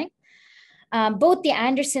time or something, both the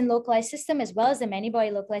Anderson localized system as well as the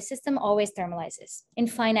many-body localized system always thermalizes in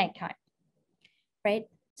finite time, right?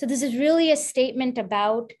 So this is really a statement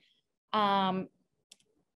about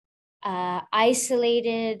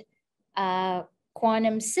isolated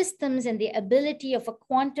quantum systems and the ability of a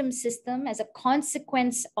quantum system as a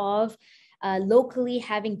consequence of locally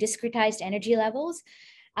having discretized energy levels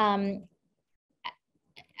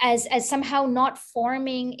as somehow not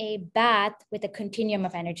forming a bath with a continuum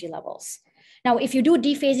of energy levels. Now, if you do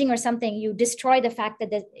dephasing or something, you destroy the fact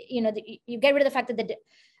that you get rid of the fact that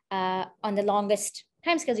on the longest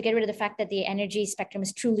timescales, you get rid of the fact that the energy spectrum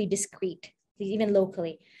is truly discrete, even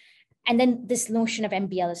locally. And then this notion of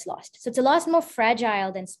MBL is lost. So it's a lot more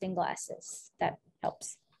fragile than spin glasses. That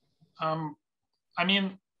helps. I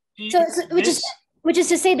mean, which is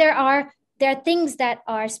to say there are things that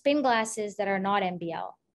are spin glasses that are not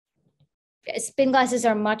MBL. Spin glasses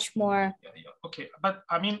are much more. Okay, but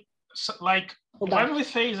I mean, so like when we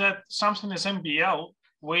say that something is MBL,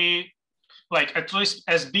 we, like, at least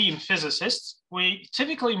as being physicists, we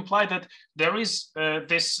typically imply that there is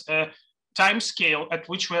this time scale at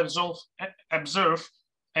which we observe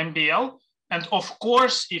MBL. And of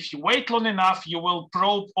course, if you wait long enough, you will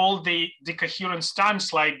probe all the decoherence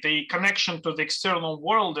times, like the connection to the external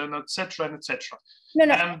world, and etc. and etc. No.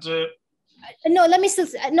 And no, let me still,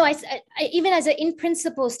 no, I even as an in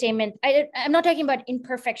principle statement, I'm not talking about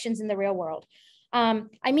imperfections in the real world.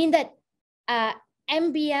 I mean that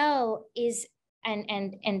MBL is,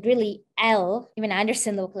 and really L, even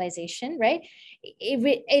Anderson localization, right?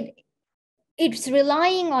 It's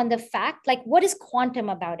relying on the fact, like, what is quantum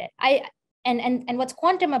about it? And what's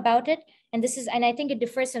quantum about it, and this is, and I think it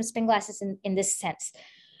differs from spin glasses in this sense,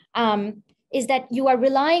 is that you are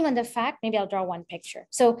relying on the fact, maybe I'll draw one picture.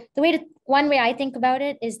 So one way I think about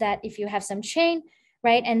it is that if you have some chain,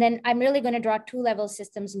 right, and then I'm really going to draw two level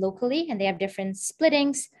systems locally, and they have different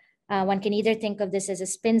splittings. One can either think of this as a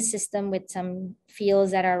spin system with some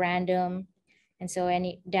fields that are random, and so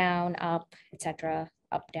any down, up, etc.,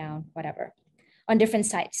 up, down, whatever, on different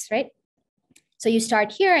sites, right? So you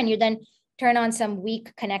start here, and you then turn on some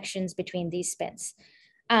weak connections between these spins.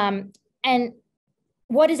 And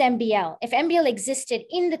what is MBL? If MBL existed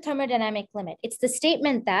in the thermodynamic limit, it's the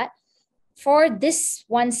statement that for this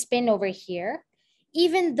one spin over here,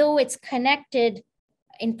 even though it's connected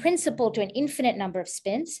in principle to an infinite number of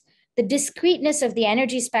spins, the discreteness of the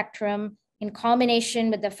energy spectrum in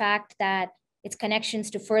combination with the fact that its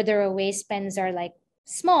connections to further away spins are like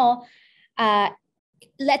small,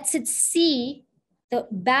 lets it see the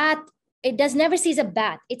bath. It never sees a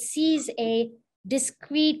bath. It sees a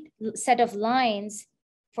discrete set of lines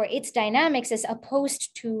for its dynamics as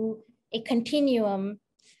opposed to a continuum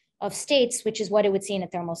of states, which is what it would see in a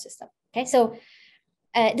thermal system. Okay, so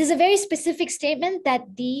this is a very specific statement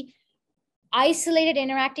that the isolated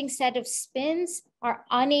interacting set of spins are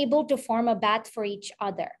unable to form a bath for each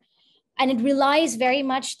other. And it relies very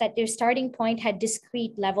much that their starting point had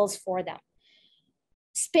discrete levels for them.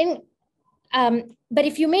 But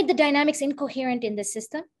if you made the dynamics incoherent in the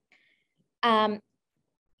system,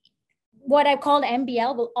 what I call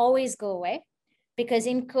MBL will always go away, because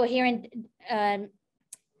the incoherent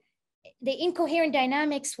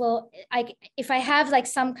dynamics will, if I have like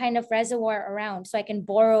some kind of reservoir around, so I can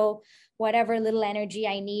borrow whatever little energy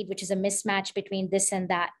I need, which is a mismatch between this and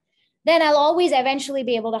that, then I'll always eventually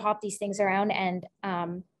be able to hop these things around and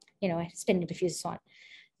spin and diffuse and so on.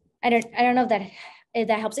 I don't know if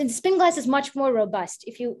that helps. And spin glass is much more robust.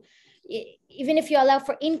 If you even if you allow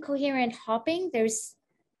for incoherent hopping, there's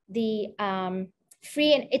the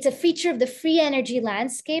it's a feature of the free energy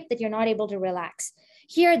landscape that you're not able to relax.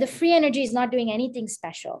 Here, the free energy is not doing anything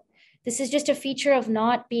special. This is just a feature of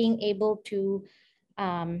not being able to,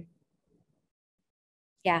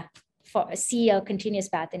 see a continuous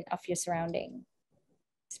path of your surrounding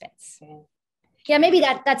space. Yeah, maybe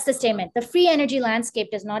that's the statement. The free energy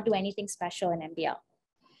landscape does not do anything special in MBL,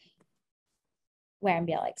 where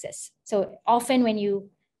MBL exists. So often when you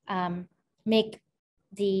make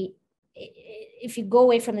if you go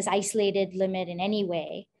away from this isolated limit in any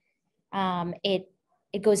way, it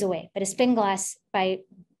goes away. But a spin glass, by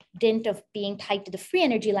dint of being tied to the free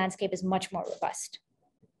energy landscape, is much more robust.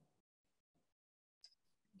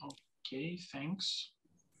 Okay, thanks.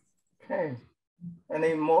 Okay,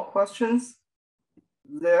 any more questions?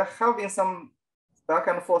 There have been some back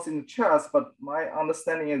and forth in the chats, but my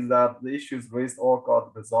understanding is that the issues raised all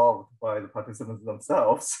got resolved by the participants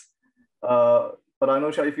themselves. But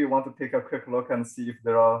Anusha, if you want to take a quick look and see if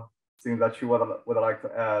there are things that you would like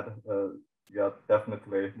to add, you're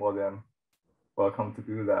definitely more than welcome to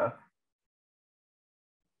do that.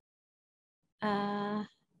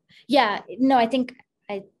 Yeah, no, I think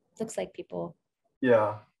it looks like people.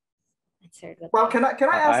 Yeah. Answered. Well, can I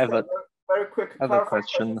ask a very quick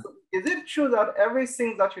question? So is it true that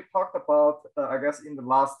everything that you talked about, I guess in the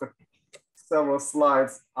last several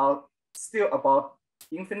slides, are still about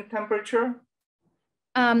infinite temperature?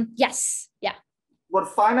 Yes. Yeah. Would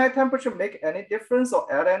finite temperature make any difference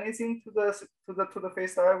or add anything to the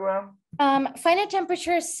phase diagram? Finite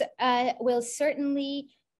temperatures will certainly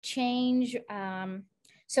change.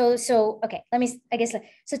 Okay,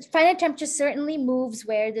 so finite temperature certainly moves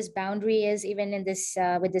where this boundary is, even in this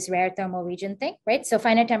with this rare thermal region thing, right? So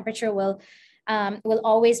finite temperature will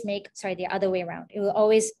always make, sorry, the other way around. It will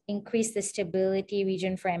always increase the stability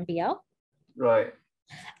region for MBL. Right.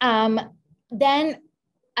 Then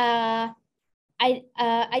I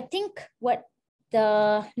think what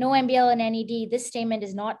the no MBL and NED, this statement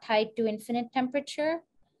is not tied to infinite temperature.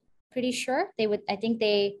 Pretty sure they would. I think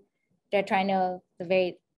they're trying to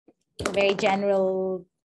the very general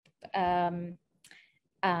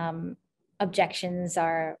objections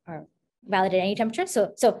are valid at any temperature.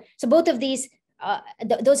 So both of these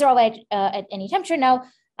those are all at any temperature. Now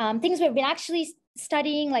things we've been actually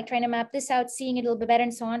studying, like trying to map this out, seeing it a little bit better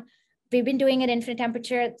and so on. We've been doing it at infinite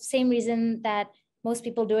temperature, same reason that most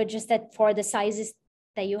people do it, just that for the sizes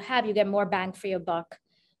that you have, you get more bang for your buck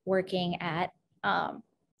working at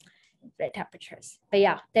infinite temperatures. But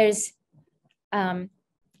yeah, there's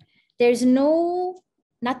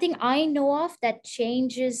nothing I know of that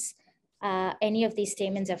changes any of these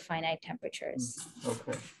statements of finite temperatures.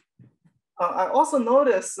 Okay. I also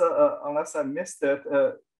noticed, unless I missed it,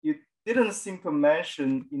 you didn't seem to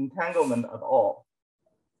mention entanglement at all.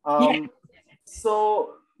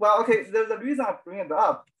 So, well, okay, there's a reason I bring it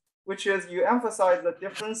up, which is you emphasize the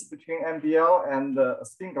difference between MBL and a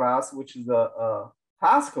spin glass, which is a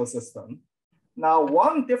classical system. Now,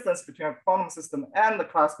 one difference between a quantum system and the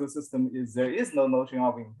classical system is there is no notion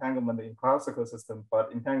of entanglement in classical system,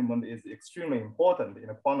 but entanglement is extremely important in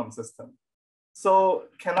a quantum system. So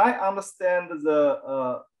can I understand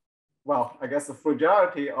the, well, I guess the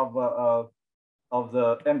fragility of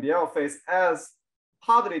the MBL phase as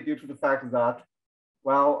partly due to the fact that,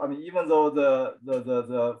 well, I mean, even though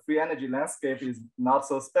the free energy landscape is not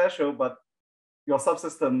so special, but your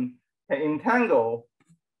subsystem can entangle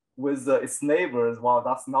with its neighbors, while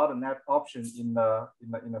that's not a net option in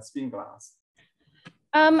a spin glass.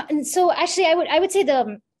 And so actually, I would say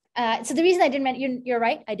so the reason I didn't mention, you're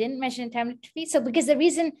right, I didn't mention entanglement. So because the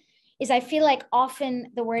reason is I feel like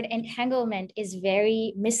often the word entanglement is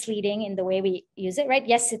very misleading in the way we use it, right?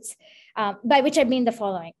 Yes, it's by which I mean the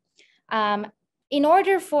following. In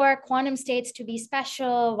order for quantum states to be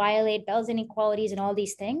special, violate Bell's inequalities and all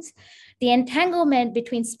these things, the entanglement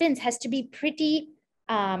between spins has to be pretty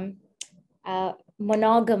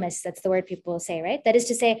monogamous. That's the word people say, right? That is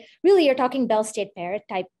to say, really, you're talking Bell state pair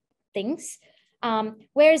type things.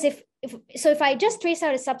 Whereas if I just trace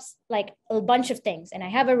out a bunch of things and I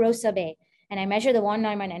have a row sub A and I measure the von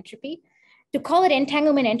Neumann entropy, to call it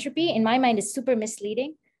entanglement entropy in my mind is super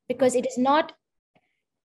misleading because it is not,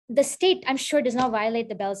 the state I'm sure does not violate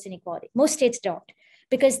the Bell's inequality. Most states don't,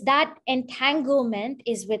 because that entanglement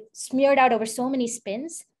is smeared out over so many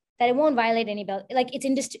spins that it won't violate any Bell. Like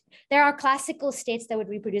there are classical states that would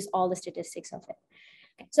reproduce all the statistics of it.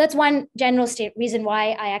 Okay. So that's one general reason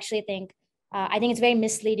why I actually think it's very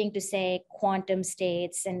misleading to say quantum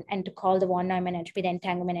states and to call the von Neumann entropy the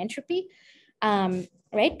entanglement entropy,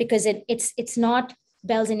 right? Because it's not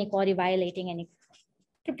Bell's inequality violating any.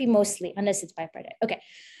 Could be mostly, unless it's bipartite. Okay.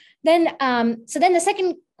 Then, so then the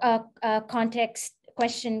second context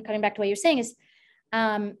question, coming back to what you're saying, is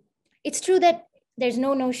it's true that there's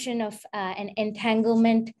no notion of an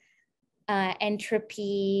entanglement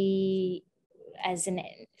entropy as an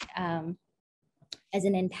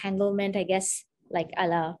entanglement, I guess, like a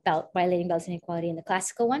la violating Bell's inequality in the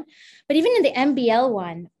classical one. But even in the MBL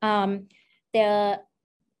one,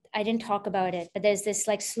 I didn't talk about it, but there's this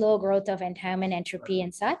like slow growth of entanglement entropy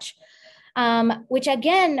and such, which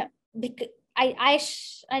again, I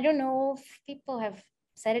don't know if people have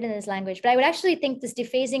said it in this language, but I would actually think this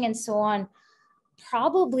dephasing and so on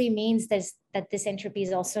probably means that this entropy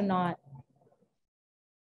is also not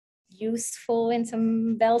useful in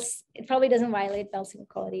some Bell's. It probably doesn't violate Bell's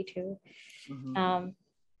inequality too. Mm-hmm.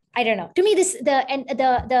 I don't know. To me,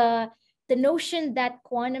 the notion that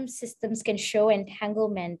quantum systems can show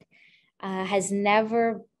entanglement has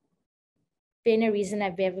never been a reason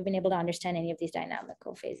I've ever been able to understand any of these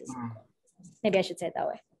dynamical phases. Mm. Maybe I should say it that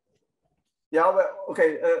way. Yeah, well,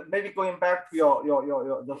 okay. Maybe going back to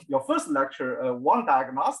your first lecture, one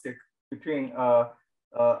diagnostic between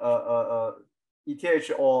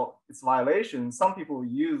ETH or its violation. Some people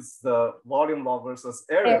use the volume law versus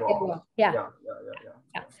area law. Yeah,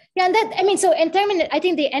 and that, I mean, so entanglement, I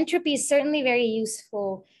think the entropy is certainly very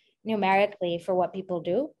useful numerically for what people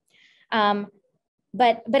do,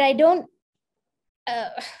 but I don't.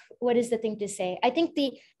 What is the thing to say? I think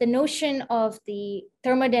the notion of the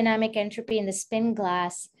thermodynamic entropy in the spin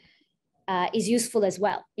glass is useful as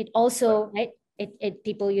well. It also, right?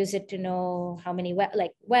 People use it to know how many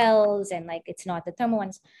wells, and like it's not the thermal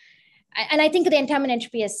ones. And I think the entanglement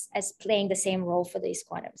entropy is as playing the same role for these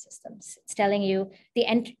quantum systems. It's telling you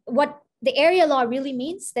what the area law really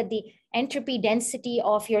means, that the entropy density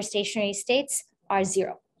of your stationary states are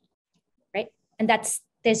zero, right? And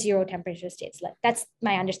there's zero temperature states. Like that's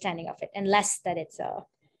my understanding of it, unless that it's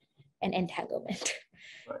an entanglement.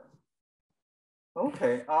 Right.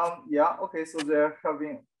 Okay. Yeah. Okay. So they're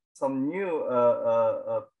having some new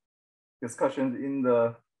discussions in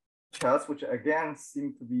the chats, which again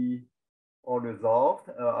seem to be all resolved.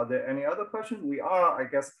 Are there any other questions? We are, I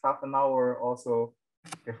guess, half an hour also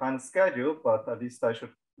behind schedule, but at least I should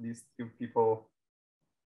at least give people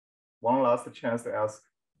one last chance to ask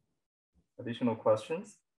additional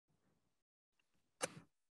questions.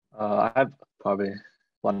 I have probably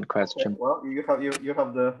one question. Okay. Well, you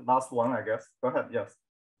have the last one, I guess. Go ahead. Yes.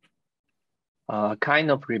 Kind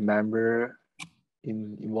of remember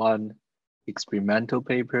in one experimental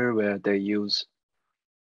paper where they use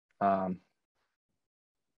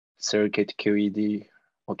circuit QED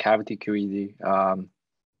or cavity QED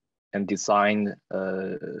and design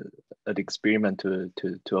an experiment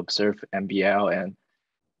to observe MBL, and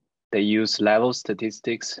they use level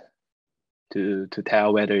statistics to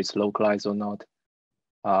tell whether it's localized or not.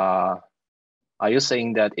 Are you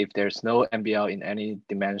saying that if there's no MBL in any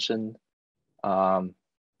dimension,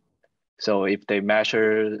 so if they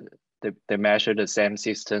measure the same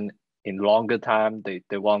system in longer time,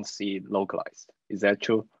 they won't see localized? Is that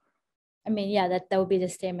true? I mean, yeah, that would be the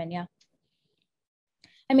statement. Yeah.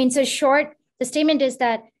 I mean, so short, the statement is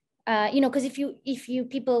that because if you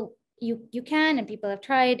people can, and people have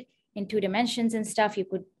tried in 2 dimensions and stuff, you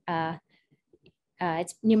could.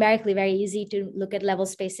 It's numerically very easy to look at level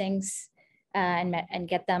spacings and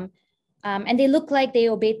get them, and they look like they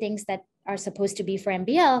obey things that are supposed to be for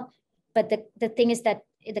MBL. But the thing is that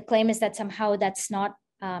the claim is that somehow that's not,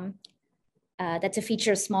 that's a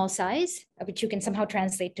feature of small size, which you can somehow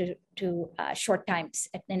translate to short times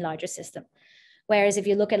in larger system. Whereas if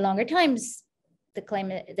you look at longer times, the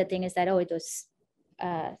thing is that, those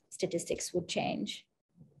statistics would change.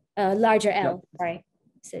 Larger L, sorry.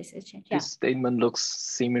 Yeah. This statement looks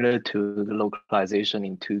similar to the localization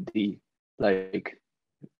in 2D. Like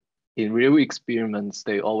in real experiments,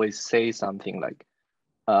 they always say something like,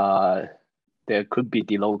 there could be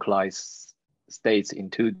delocalized states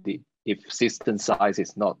in 2D if system size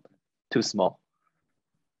is not too small.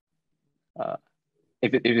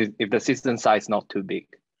 If the system size is not too big,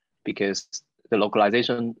 because the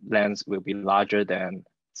localization length will be larger than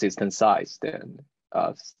system size, then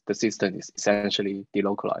the system is essentially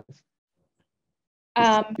delocalized.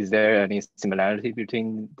 Is there any similarity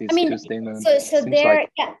between these two statements? So there,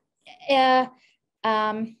 yeah.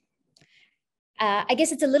 I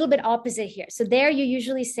guess it's a little bit opposite here. So there you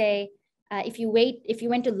usually say, if you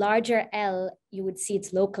went to larger L, you would see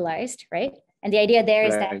it's localized, right? And the idea there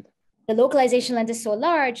is that the localization length is so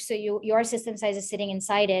large, so your system size is sitting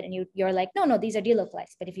inside it, and you're like, no, these are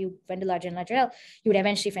delocalized. But if you went to larger and larger L, you would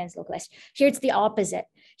eventually find it's localized. Here it's the opposite.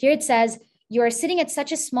 Here it says you're sitting at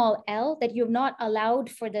such a small L that you've not allowed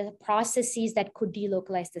for the processes that could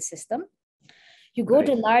delocalize the system. You go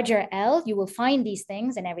to larger L, you will find these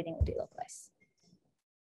things and everything will delocalize.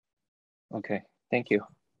 Okay, thank you.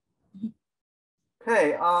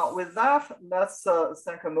 Okay, with that, let's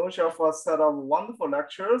thank Anushya for a set of wonderful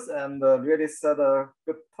lectures and really set a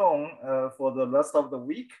good tone for the rest of the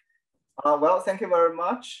week. Well, thank you very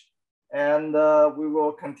much. And we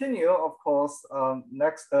will continue, of course,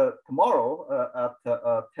 tomorrow at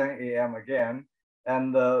 10 a.m. again.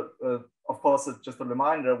 And of course, just a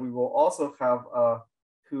reminder, we will also have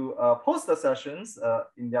two poster sessions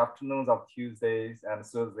in the afternoons of Tuesdays and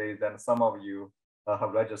Thursdays, and some of you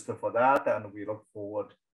have registered for that, and we look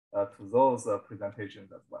forward to those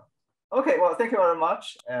presentations as well. Okay, well, thank you very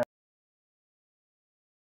much.